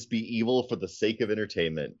 they can just be evil for the sake of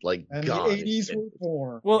entertainment. Like, and God, the 80s were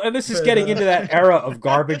born. Well, and this is getting into that era of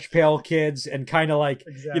Garbage Pail Kids, and kind of like,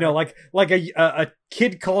 you know, like a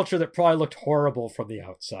kid culture that probably looked horrible from the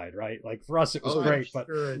outside, right? Like for us, it was great, but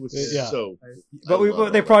it was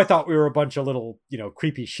but they probably thought we were a bunch of little, you know,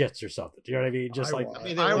 creepy shits or something. Do you know what I mean? Just I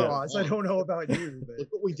was. I don't know about you. But... Look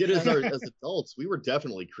what we did as adults. We were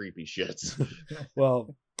definitely creepy shits.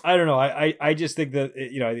 Well, I don't know. I just think that,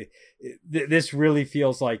 you know, this really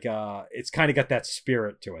feels like it's kind of got that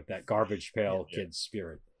spirit to it, that Garbage Pail Kids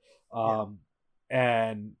spirit. And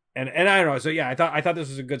I don't know. So yeah, I thought this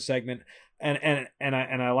was a good segment, and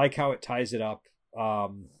I like how it ties it up.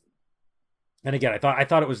 And again, I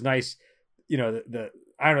thought it was nice. You know,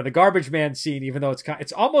 I don't know, the Garbage Man scene, even though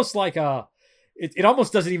it's almost like it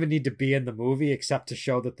almost doesn't even need to be in the movie except to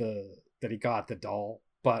show that he got the doll.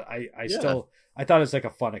 But I thought it was like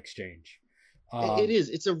a fun exchange. It is.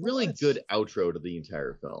 It's a really good outro to the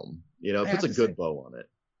entire film. You know, it puts a good bow on it.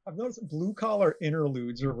 I've noticed blue collar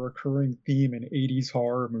interludes are a recurring theme in 80s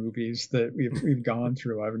horror movies that we've gone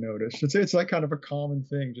through. I've noticed it's like kind of a common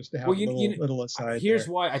thing just to have a little aside. Here's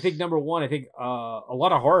why. I think number one, a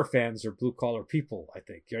lot of horror fans are blue collar people. I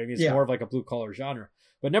think, you know what I mean? It's more of like a blue collar genre.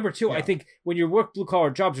 But number two, I think when you work blue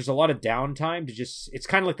collar jobs, there's a lot of downtime to it's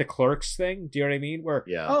kind of like the Clerks thing. Do you know what I mean? Where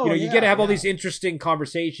you get to have all these interesting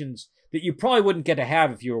conversations that you probably wouldn't get to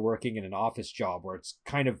have if you were working in an office job, where it's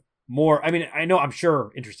kind of more. I mean, I'm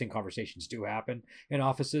sure interesting conversations do happen in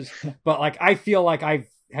offices, but like I feel like I've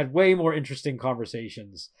had way more interesting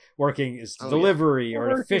conversations working as delivery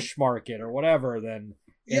or at a fish market or whatever than.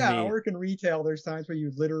 I work in retail. There's times where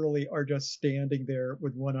you literally are just standing there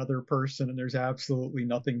with one other person and there's absolutely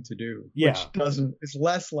nothing to do. Which it's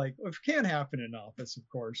less like, it can happen in an office, of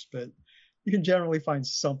course, but you can generally find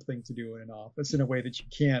something to do in an office in a way that you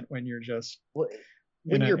can't when you're just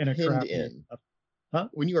when you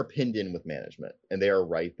are pinned in with management and they are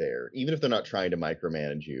right there, even if they're not trying to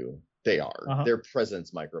micromanage you, they are. Their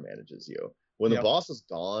presence micromanages you. When the boss is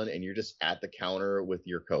gone and you're just at the counter with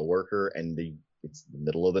your coworker and it's the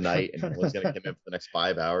middle of the night and no one's going to come in for the next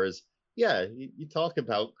 5 hours. Yeah, you talk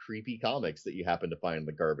about creepy comics that you happen to find in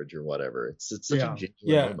the garbage or whatever. It's such a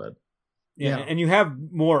genuine moment. Yeah, and you have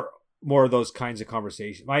more of those kinds of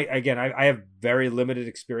conversations. I have very limited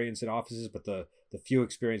experience in offices, but the few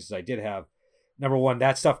experiences I did have, number one,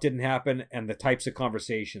 that stuff didn't happen, and the types of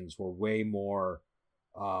conversations were way more.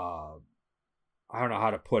 I don't know how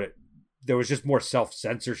to put it. There was just more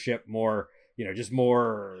self-censorship, more. You know, just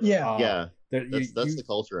more. That's the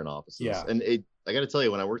culture in offices. Yeah. And I got to tell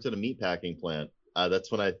you, when I worked at a meatpacking plant,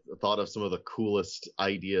 that's when I thought of some of the coolest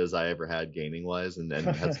ideas I ever had gaming wise, and had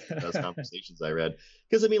some of the best conversations I read.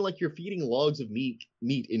 Because I mean, like, you're feeding logs of meat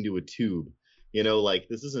into a tube. You know, like,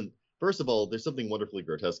 this isn't. First of all, there's something wonderfully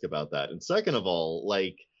grotesque about that, and second of all,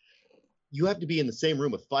 like, you have to be in the same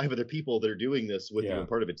room with 5 other people that are doing this with you and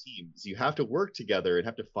part of a team. So you have to work together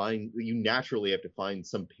and you naturally have to find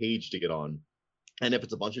some page to get on. And if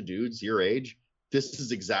it's a bunch of dudes your age, this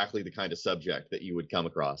is exactly the kind of subject that you would come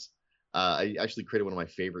across. I actually created one of my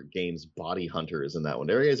favorite games, Body Hunters, in that one.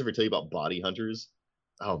 Did you guys ever tell you about Body Hunters?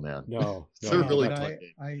 Oh man, No, it's no, a really but fun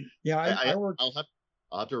game. I worked.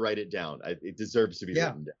 I'll have to write it down. It deserves to be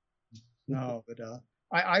written down. No, but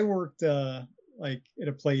I worked like at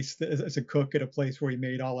a place as a cook at a place where we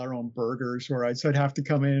made all our own burgers. So I'd have to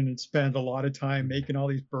come in and spend a lot of time making all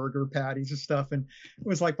these burger patties and stuff. And it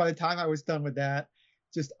was like by the time I was done with that,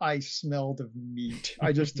 just I smelled of meat.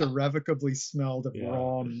 I just irrevocably smelled of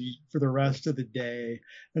raw meat for the rest of the day.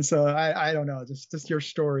 And so I don't know, just your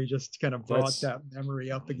story just kind of brought that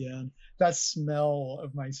memory up again. That smell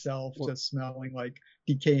of myself just smelling like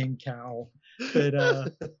decaying cow. But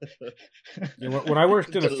when I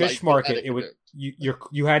worked in a fish market, it would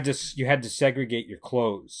you had to segregate your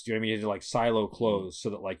clothes. Do you know what I mean? You had to like silo clothes so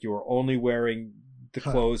that like you were only wearing the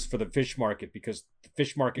clothes for the fish market, because the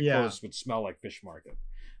fish market clothes would smell like fish market,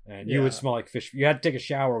 and you would smell like fish. You had to take a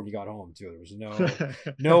shower when you got home too. There was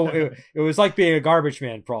no it was like being a garbage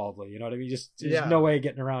man, probably. You know what I mean? There's no way of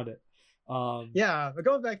getting around it. But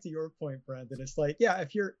going back to your point, Brendan, it's like,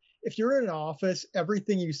 if you're in an office,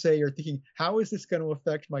 everything you say, you're thinking, how is this going to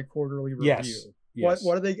affect my quarterly review? Yes.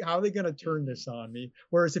 How are they going to turn this on me?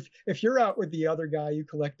 Whereas if you're out with the other guy you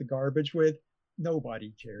collect the garbage with,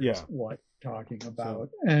 nobody cares what you're talking about.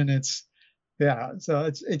 And it's because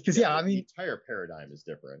I mean, the entire paradigm is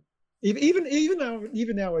different.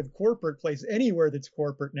 Even now with corporate places, anywhere that's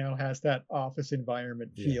corporate now has that office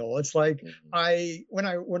environment feel. It's like when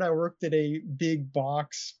I worked at a big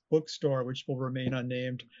box bookstore, which will remain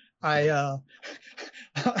unnamed, it's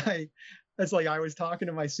like I was talking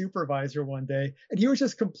to my supervisor one day, and he was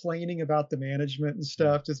just complaining about the management and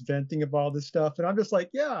stuff, just venting about all this stuff, and I'm just like,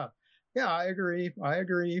 yeah, I agree. I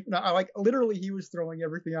like literally he was throwing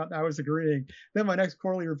everything out and I was agreeing. Then my next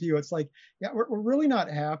quarterly review, it's like, we're really not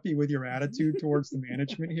happy with your attitude towards the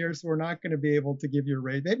management here. So we're not going to be able to give you a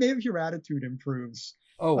raise. Maybe if your attitude improves.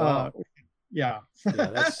 Oh, wow.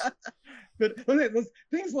 But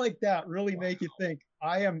things like that really make you think,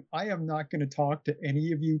 I am not going to talk to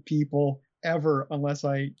any of you people ever unless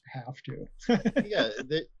I have to.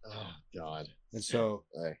 Oh God. And so,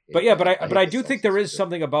 but I do think there is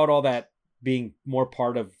something about all that being more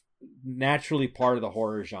naturally part of the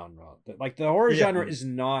horror genre. Like the horror genre is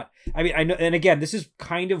not. I mean, I know, and again, this is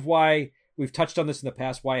kind of why we've touched on this in the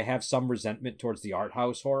past. Why I have some resentment towards the art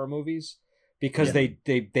house horror movies, because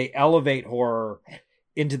they elevate horror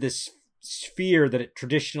into this sphere that it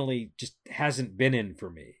traditionally just hasn't been in for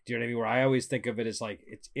me. Do you know what I mean? Where I always think of it as like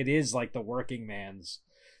it is like the working man's,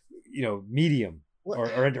 medium. Or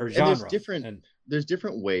genre. There's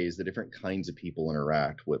different ways that different kinds of people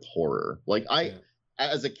interact with horror. Like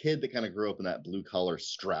as a kid that kind of grew up in that blue collar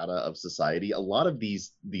strata of society, a lot of the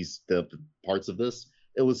parts of this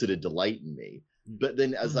elicited delight in me. But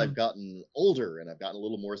then as I've gotten older and I've gotten a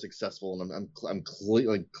little more successful and I'm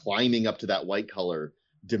climbing up to that white collar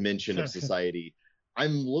dimension of society,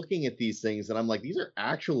 I'm looking at these things and I'm like, these are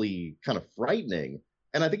actually kind of frightening.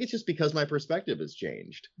 And I think it's just because my perspective has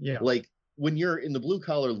changed. Yeah. Like, when you're in the blue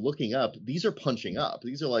collar looking up, these are punching up.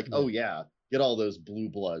 These are like, oh yeah, get all those blue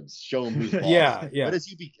bloods, show them who's boss. Yeah. But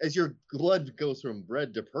as your blood goes from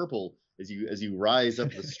red to purple, as you rise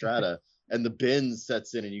up the strata, and the bin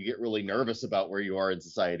sets in, and you get really nervous about where you are in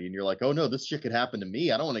society, and you're like, oh no, this shit could happen to me.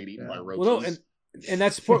 I don't want to get eaten by roaches. Well, no, and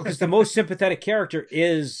that's because the most sympathetic character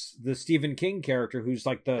is the Stephen King character, who's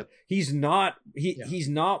like he's not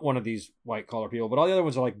one of these white collar people, but all the other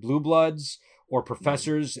ones are like blue bloods or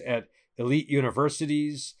professors at elite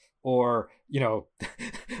universities, or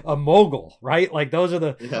a mogul, right? Like those are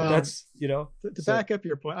that's to back up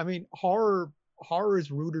your point. I mean, horror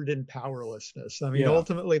is rooted in powerlessness. I mean,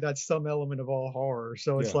 ultimately that's some element of all horror.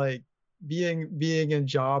 So it's like being in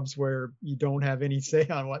jobs where you don't have any say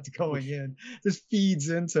on what's going in just feeds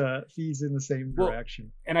in the same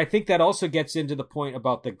direction. And I think that also gets into the point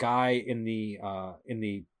about the guy in the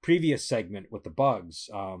previous segment with the bugs.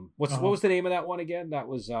 What was the name of that one again? That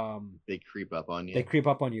was They Creep Up on You. They Creep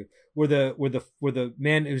Up on You. Where the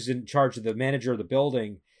man who's in charge of the manager of the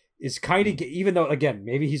building is kind of, even though again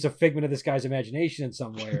maybe he's a figment of this guy's imagination in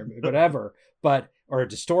some way or whatever, or a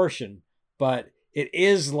distortion, but it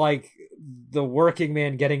is like the working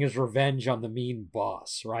man getting his revenge on the mean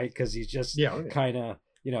boss, right? Because he's just kind of,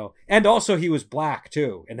 and also he was black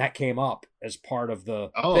too, and that came up as part of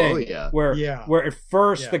the thing. Where at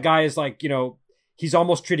first the guy is like, he's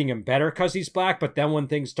almost treating him better because he's black, but then when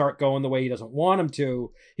things start going the way he doesn't want him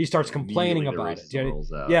to, he starts complaining about it.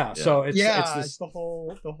 So it's the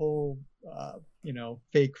whole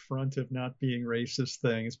fake front of not being racist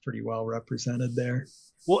thing is pretty well represented there.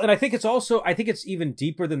 Well, and I think it's even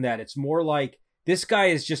deeper than that. It's more like This guy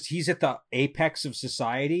is he's at the apex of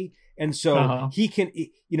society. And so he can,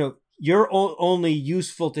 you're only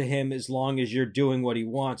useful to him as long as you're doing what he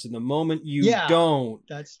wants. And the moment you don't,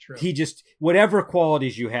 that's true. He just, whatever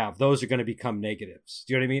qualities you have, those are going to become negatives.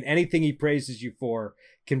 Do you know what I mean? Anything he praises you for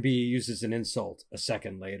can be used as an insult a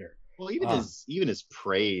second later. Well, even his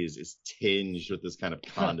praise is tinged with this kind of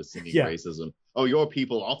condescending racism. Oh, your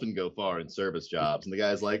people often go far in service jobs. And the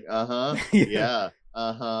guy's like, yeah,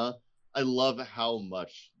 I love how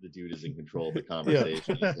much the dude is in control of the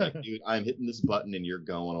conversation. He's like, dude, I'm hitting this button and you're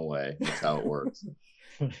going away. That's how it works.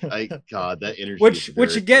 God, that energy.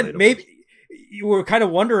 Which again, relatable. Maybe you were kind of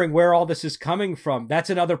wondering where all this is coming from. That's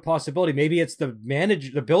another possibility. Maybe it's the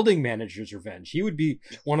building manager's revenge. He would be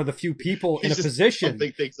one of the few people in a position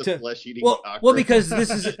to flesh-eating well, because this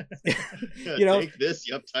is, take this,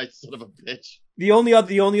 you uptight son of a bitch. The only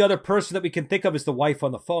other person that we can think of is the wife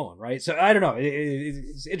on the phone, right? So I don't know.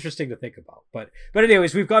 It's interesting to think about, but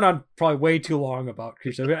anyways, we've gone on probably way too long about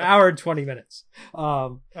Creepshow. An hour and 20 minutes.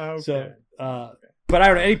 Okay. So, but I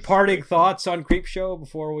don't know. Any parting thoughts on Creepshow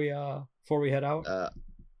before we head out?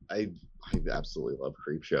 I absolutely love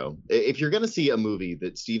Creepshow. If you're going to see a movie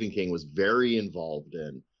that Stephen King was very involved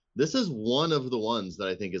in, this is one of the ones that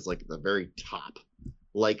I think is like the very top.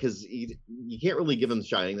 Like, because you can't really give him The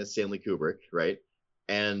Shining. That's Stanley Kubrick, right?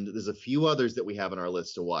 And there's a few others that we have on our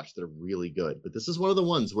list to watch that are really good. But this is one of the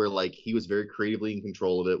ones where, like, he was very creatively in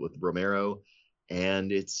control of it with Romero,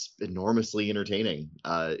 and it's enormously entertaining.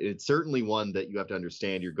 It's certainly one that you have to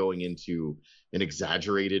understand you're going into an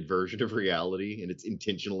exaggerated version of reality, and it's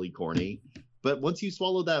intentionally corny. But once you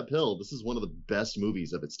swallow that pill, this is one of the best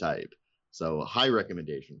movies of its type. So a high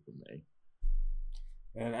recommendation from me.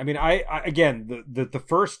 And I mean, I again, the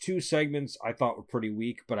first two segments I thought were pretty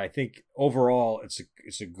weak, but I think overall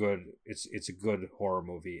it's a good horror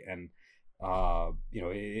movie, and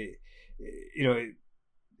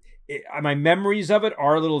my memories of it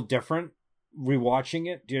are a little different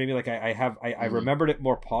rewatching it. Do you know what I mean? Like I remembered it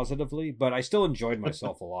more positively, but I still enjoyed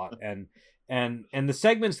myself a lot, and the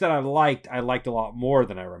segments that I liked a lot more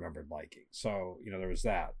than I remembered liking. So there was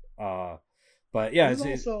that. But yeah,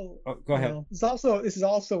 go ahead. This is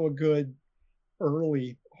also a good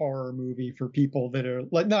early horror movie for people that are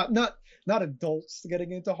like not adults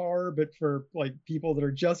getting into horror, but for like people that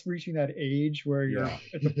are just reaching that age where you're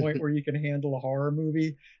at the point where you can handle a horror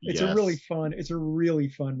movie. It's a really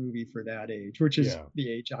fun movie for that age, which is the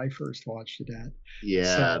age I first watched it at.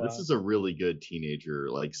 Yeah, so, this is a really good teenager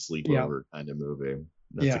like sleepover kind of movie.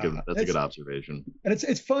 That's a good observation. And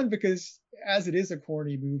it's fun because as it is a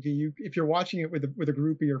corny movie, if you're watching it with a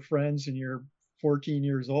group of your friends and you're 14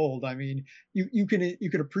 years old, I mean, you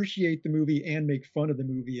can appreciate the movie and make fun of the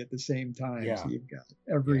movie at the same time. Yeah. So you've got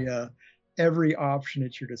every option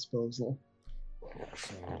at your disposal.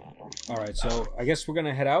 So, all right, so I guess we're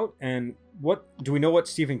gonna head out. And what do we know? What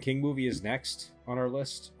Stephen King movie is next on our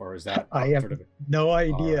list, or is that? I have no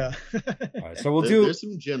idea. All right, so there's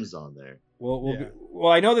some gems on there.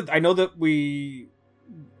 Well, I know that we.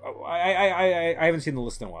 I haven't seen the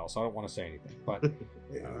list in a while, so I don't want to say anything. But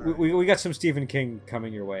we got some Stephen King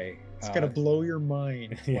coming your way. It's gonna blow your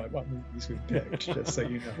mind what movies we picked, just so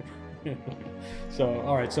you know. So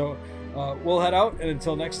all right, so we'll head out, and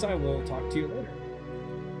until next time, we'll talk to you later.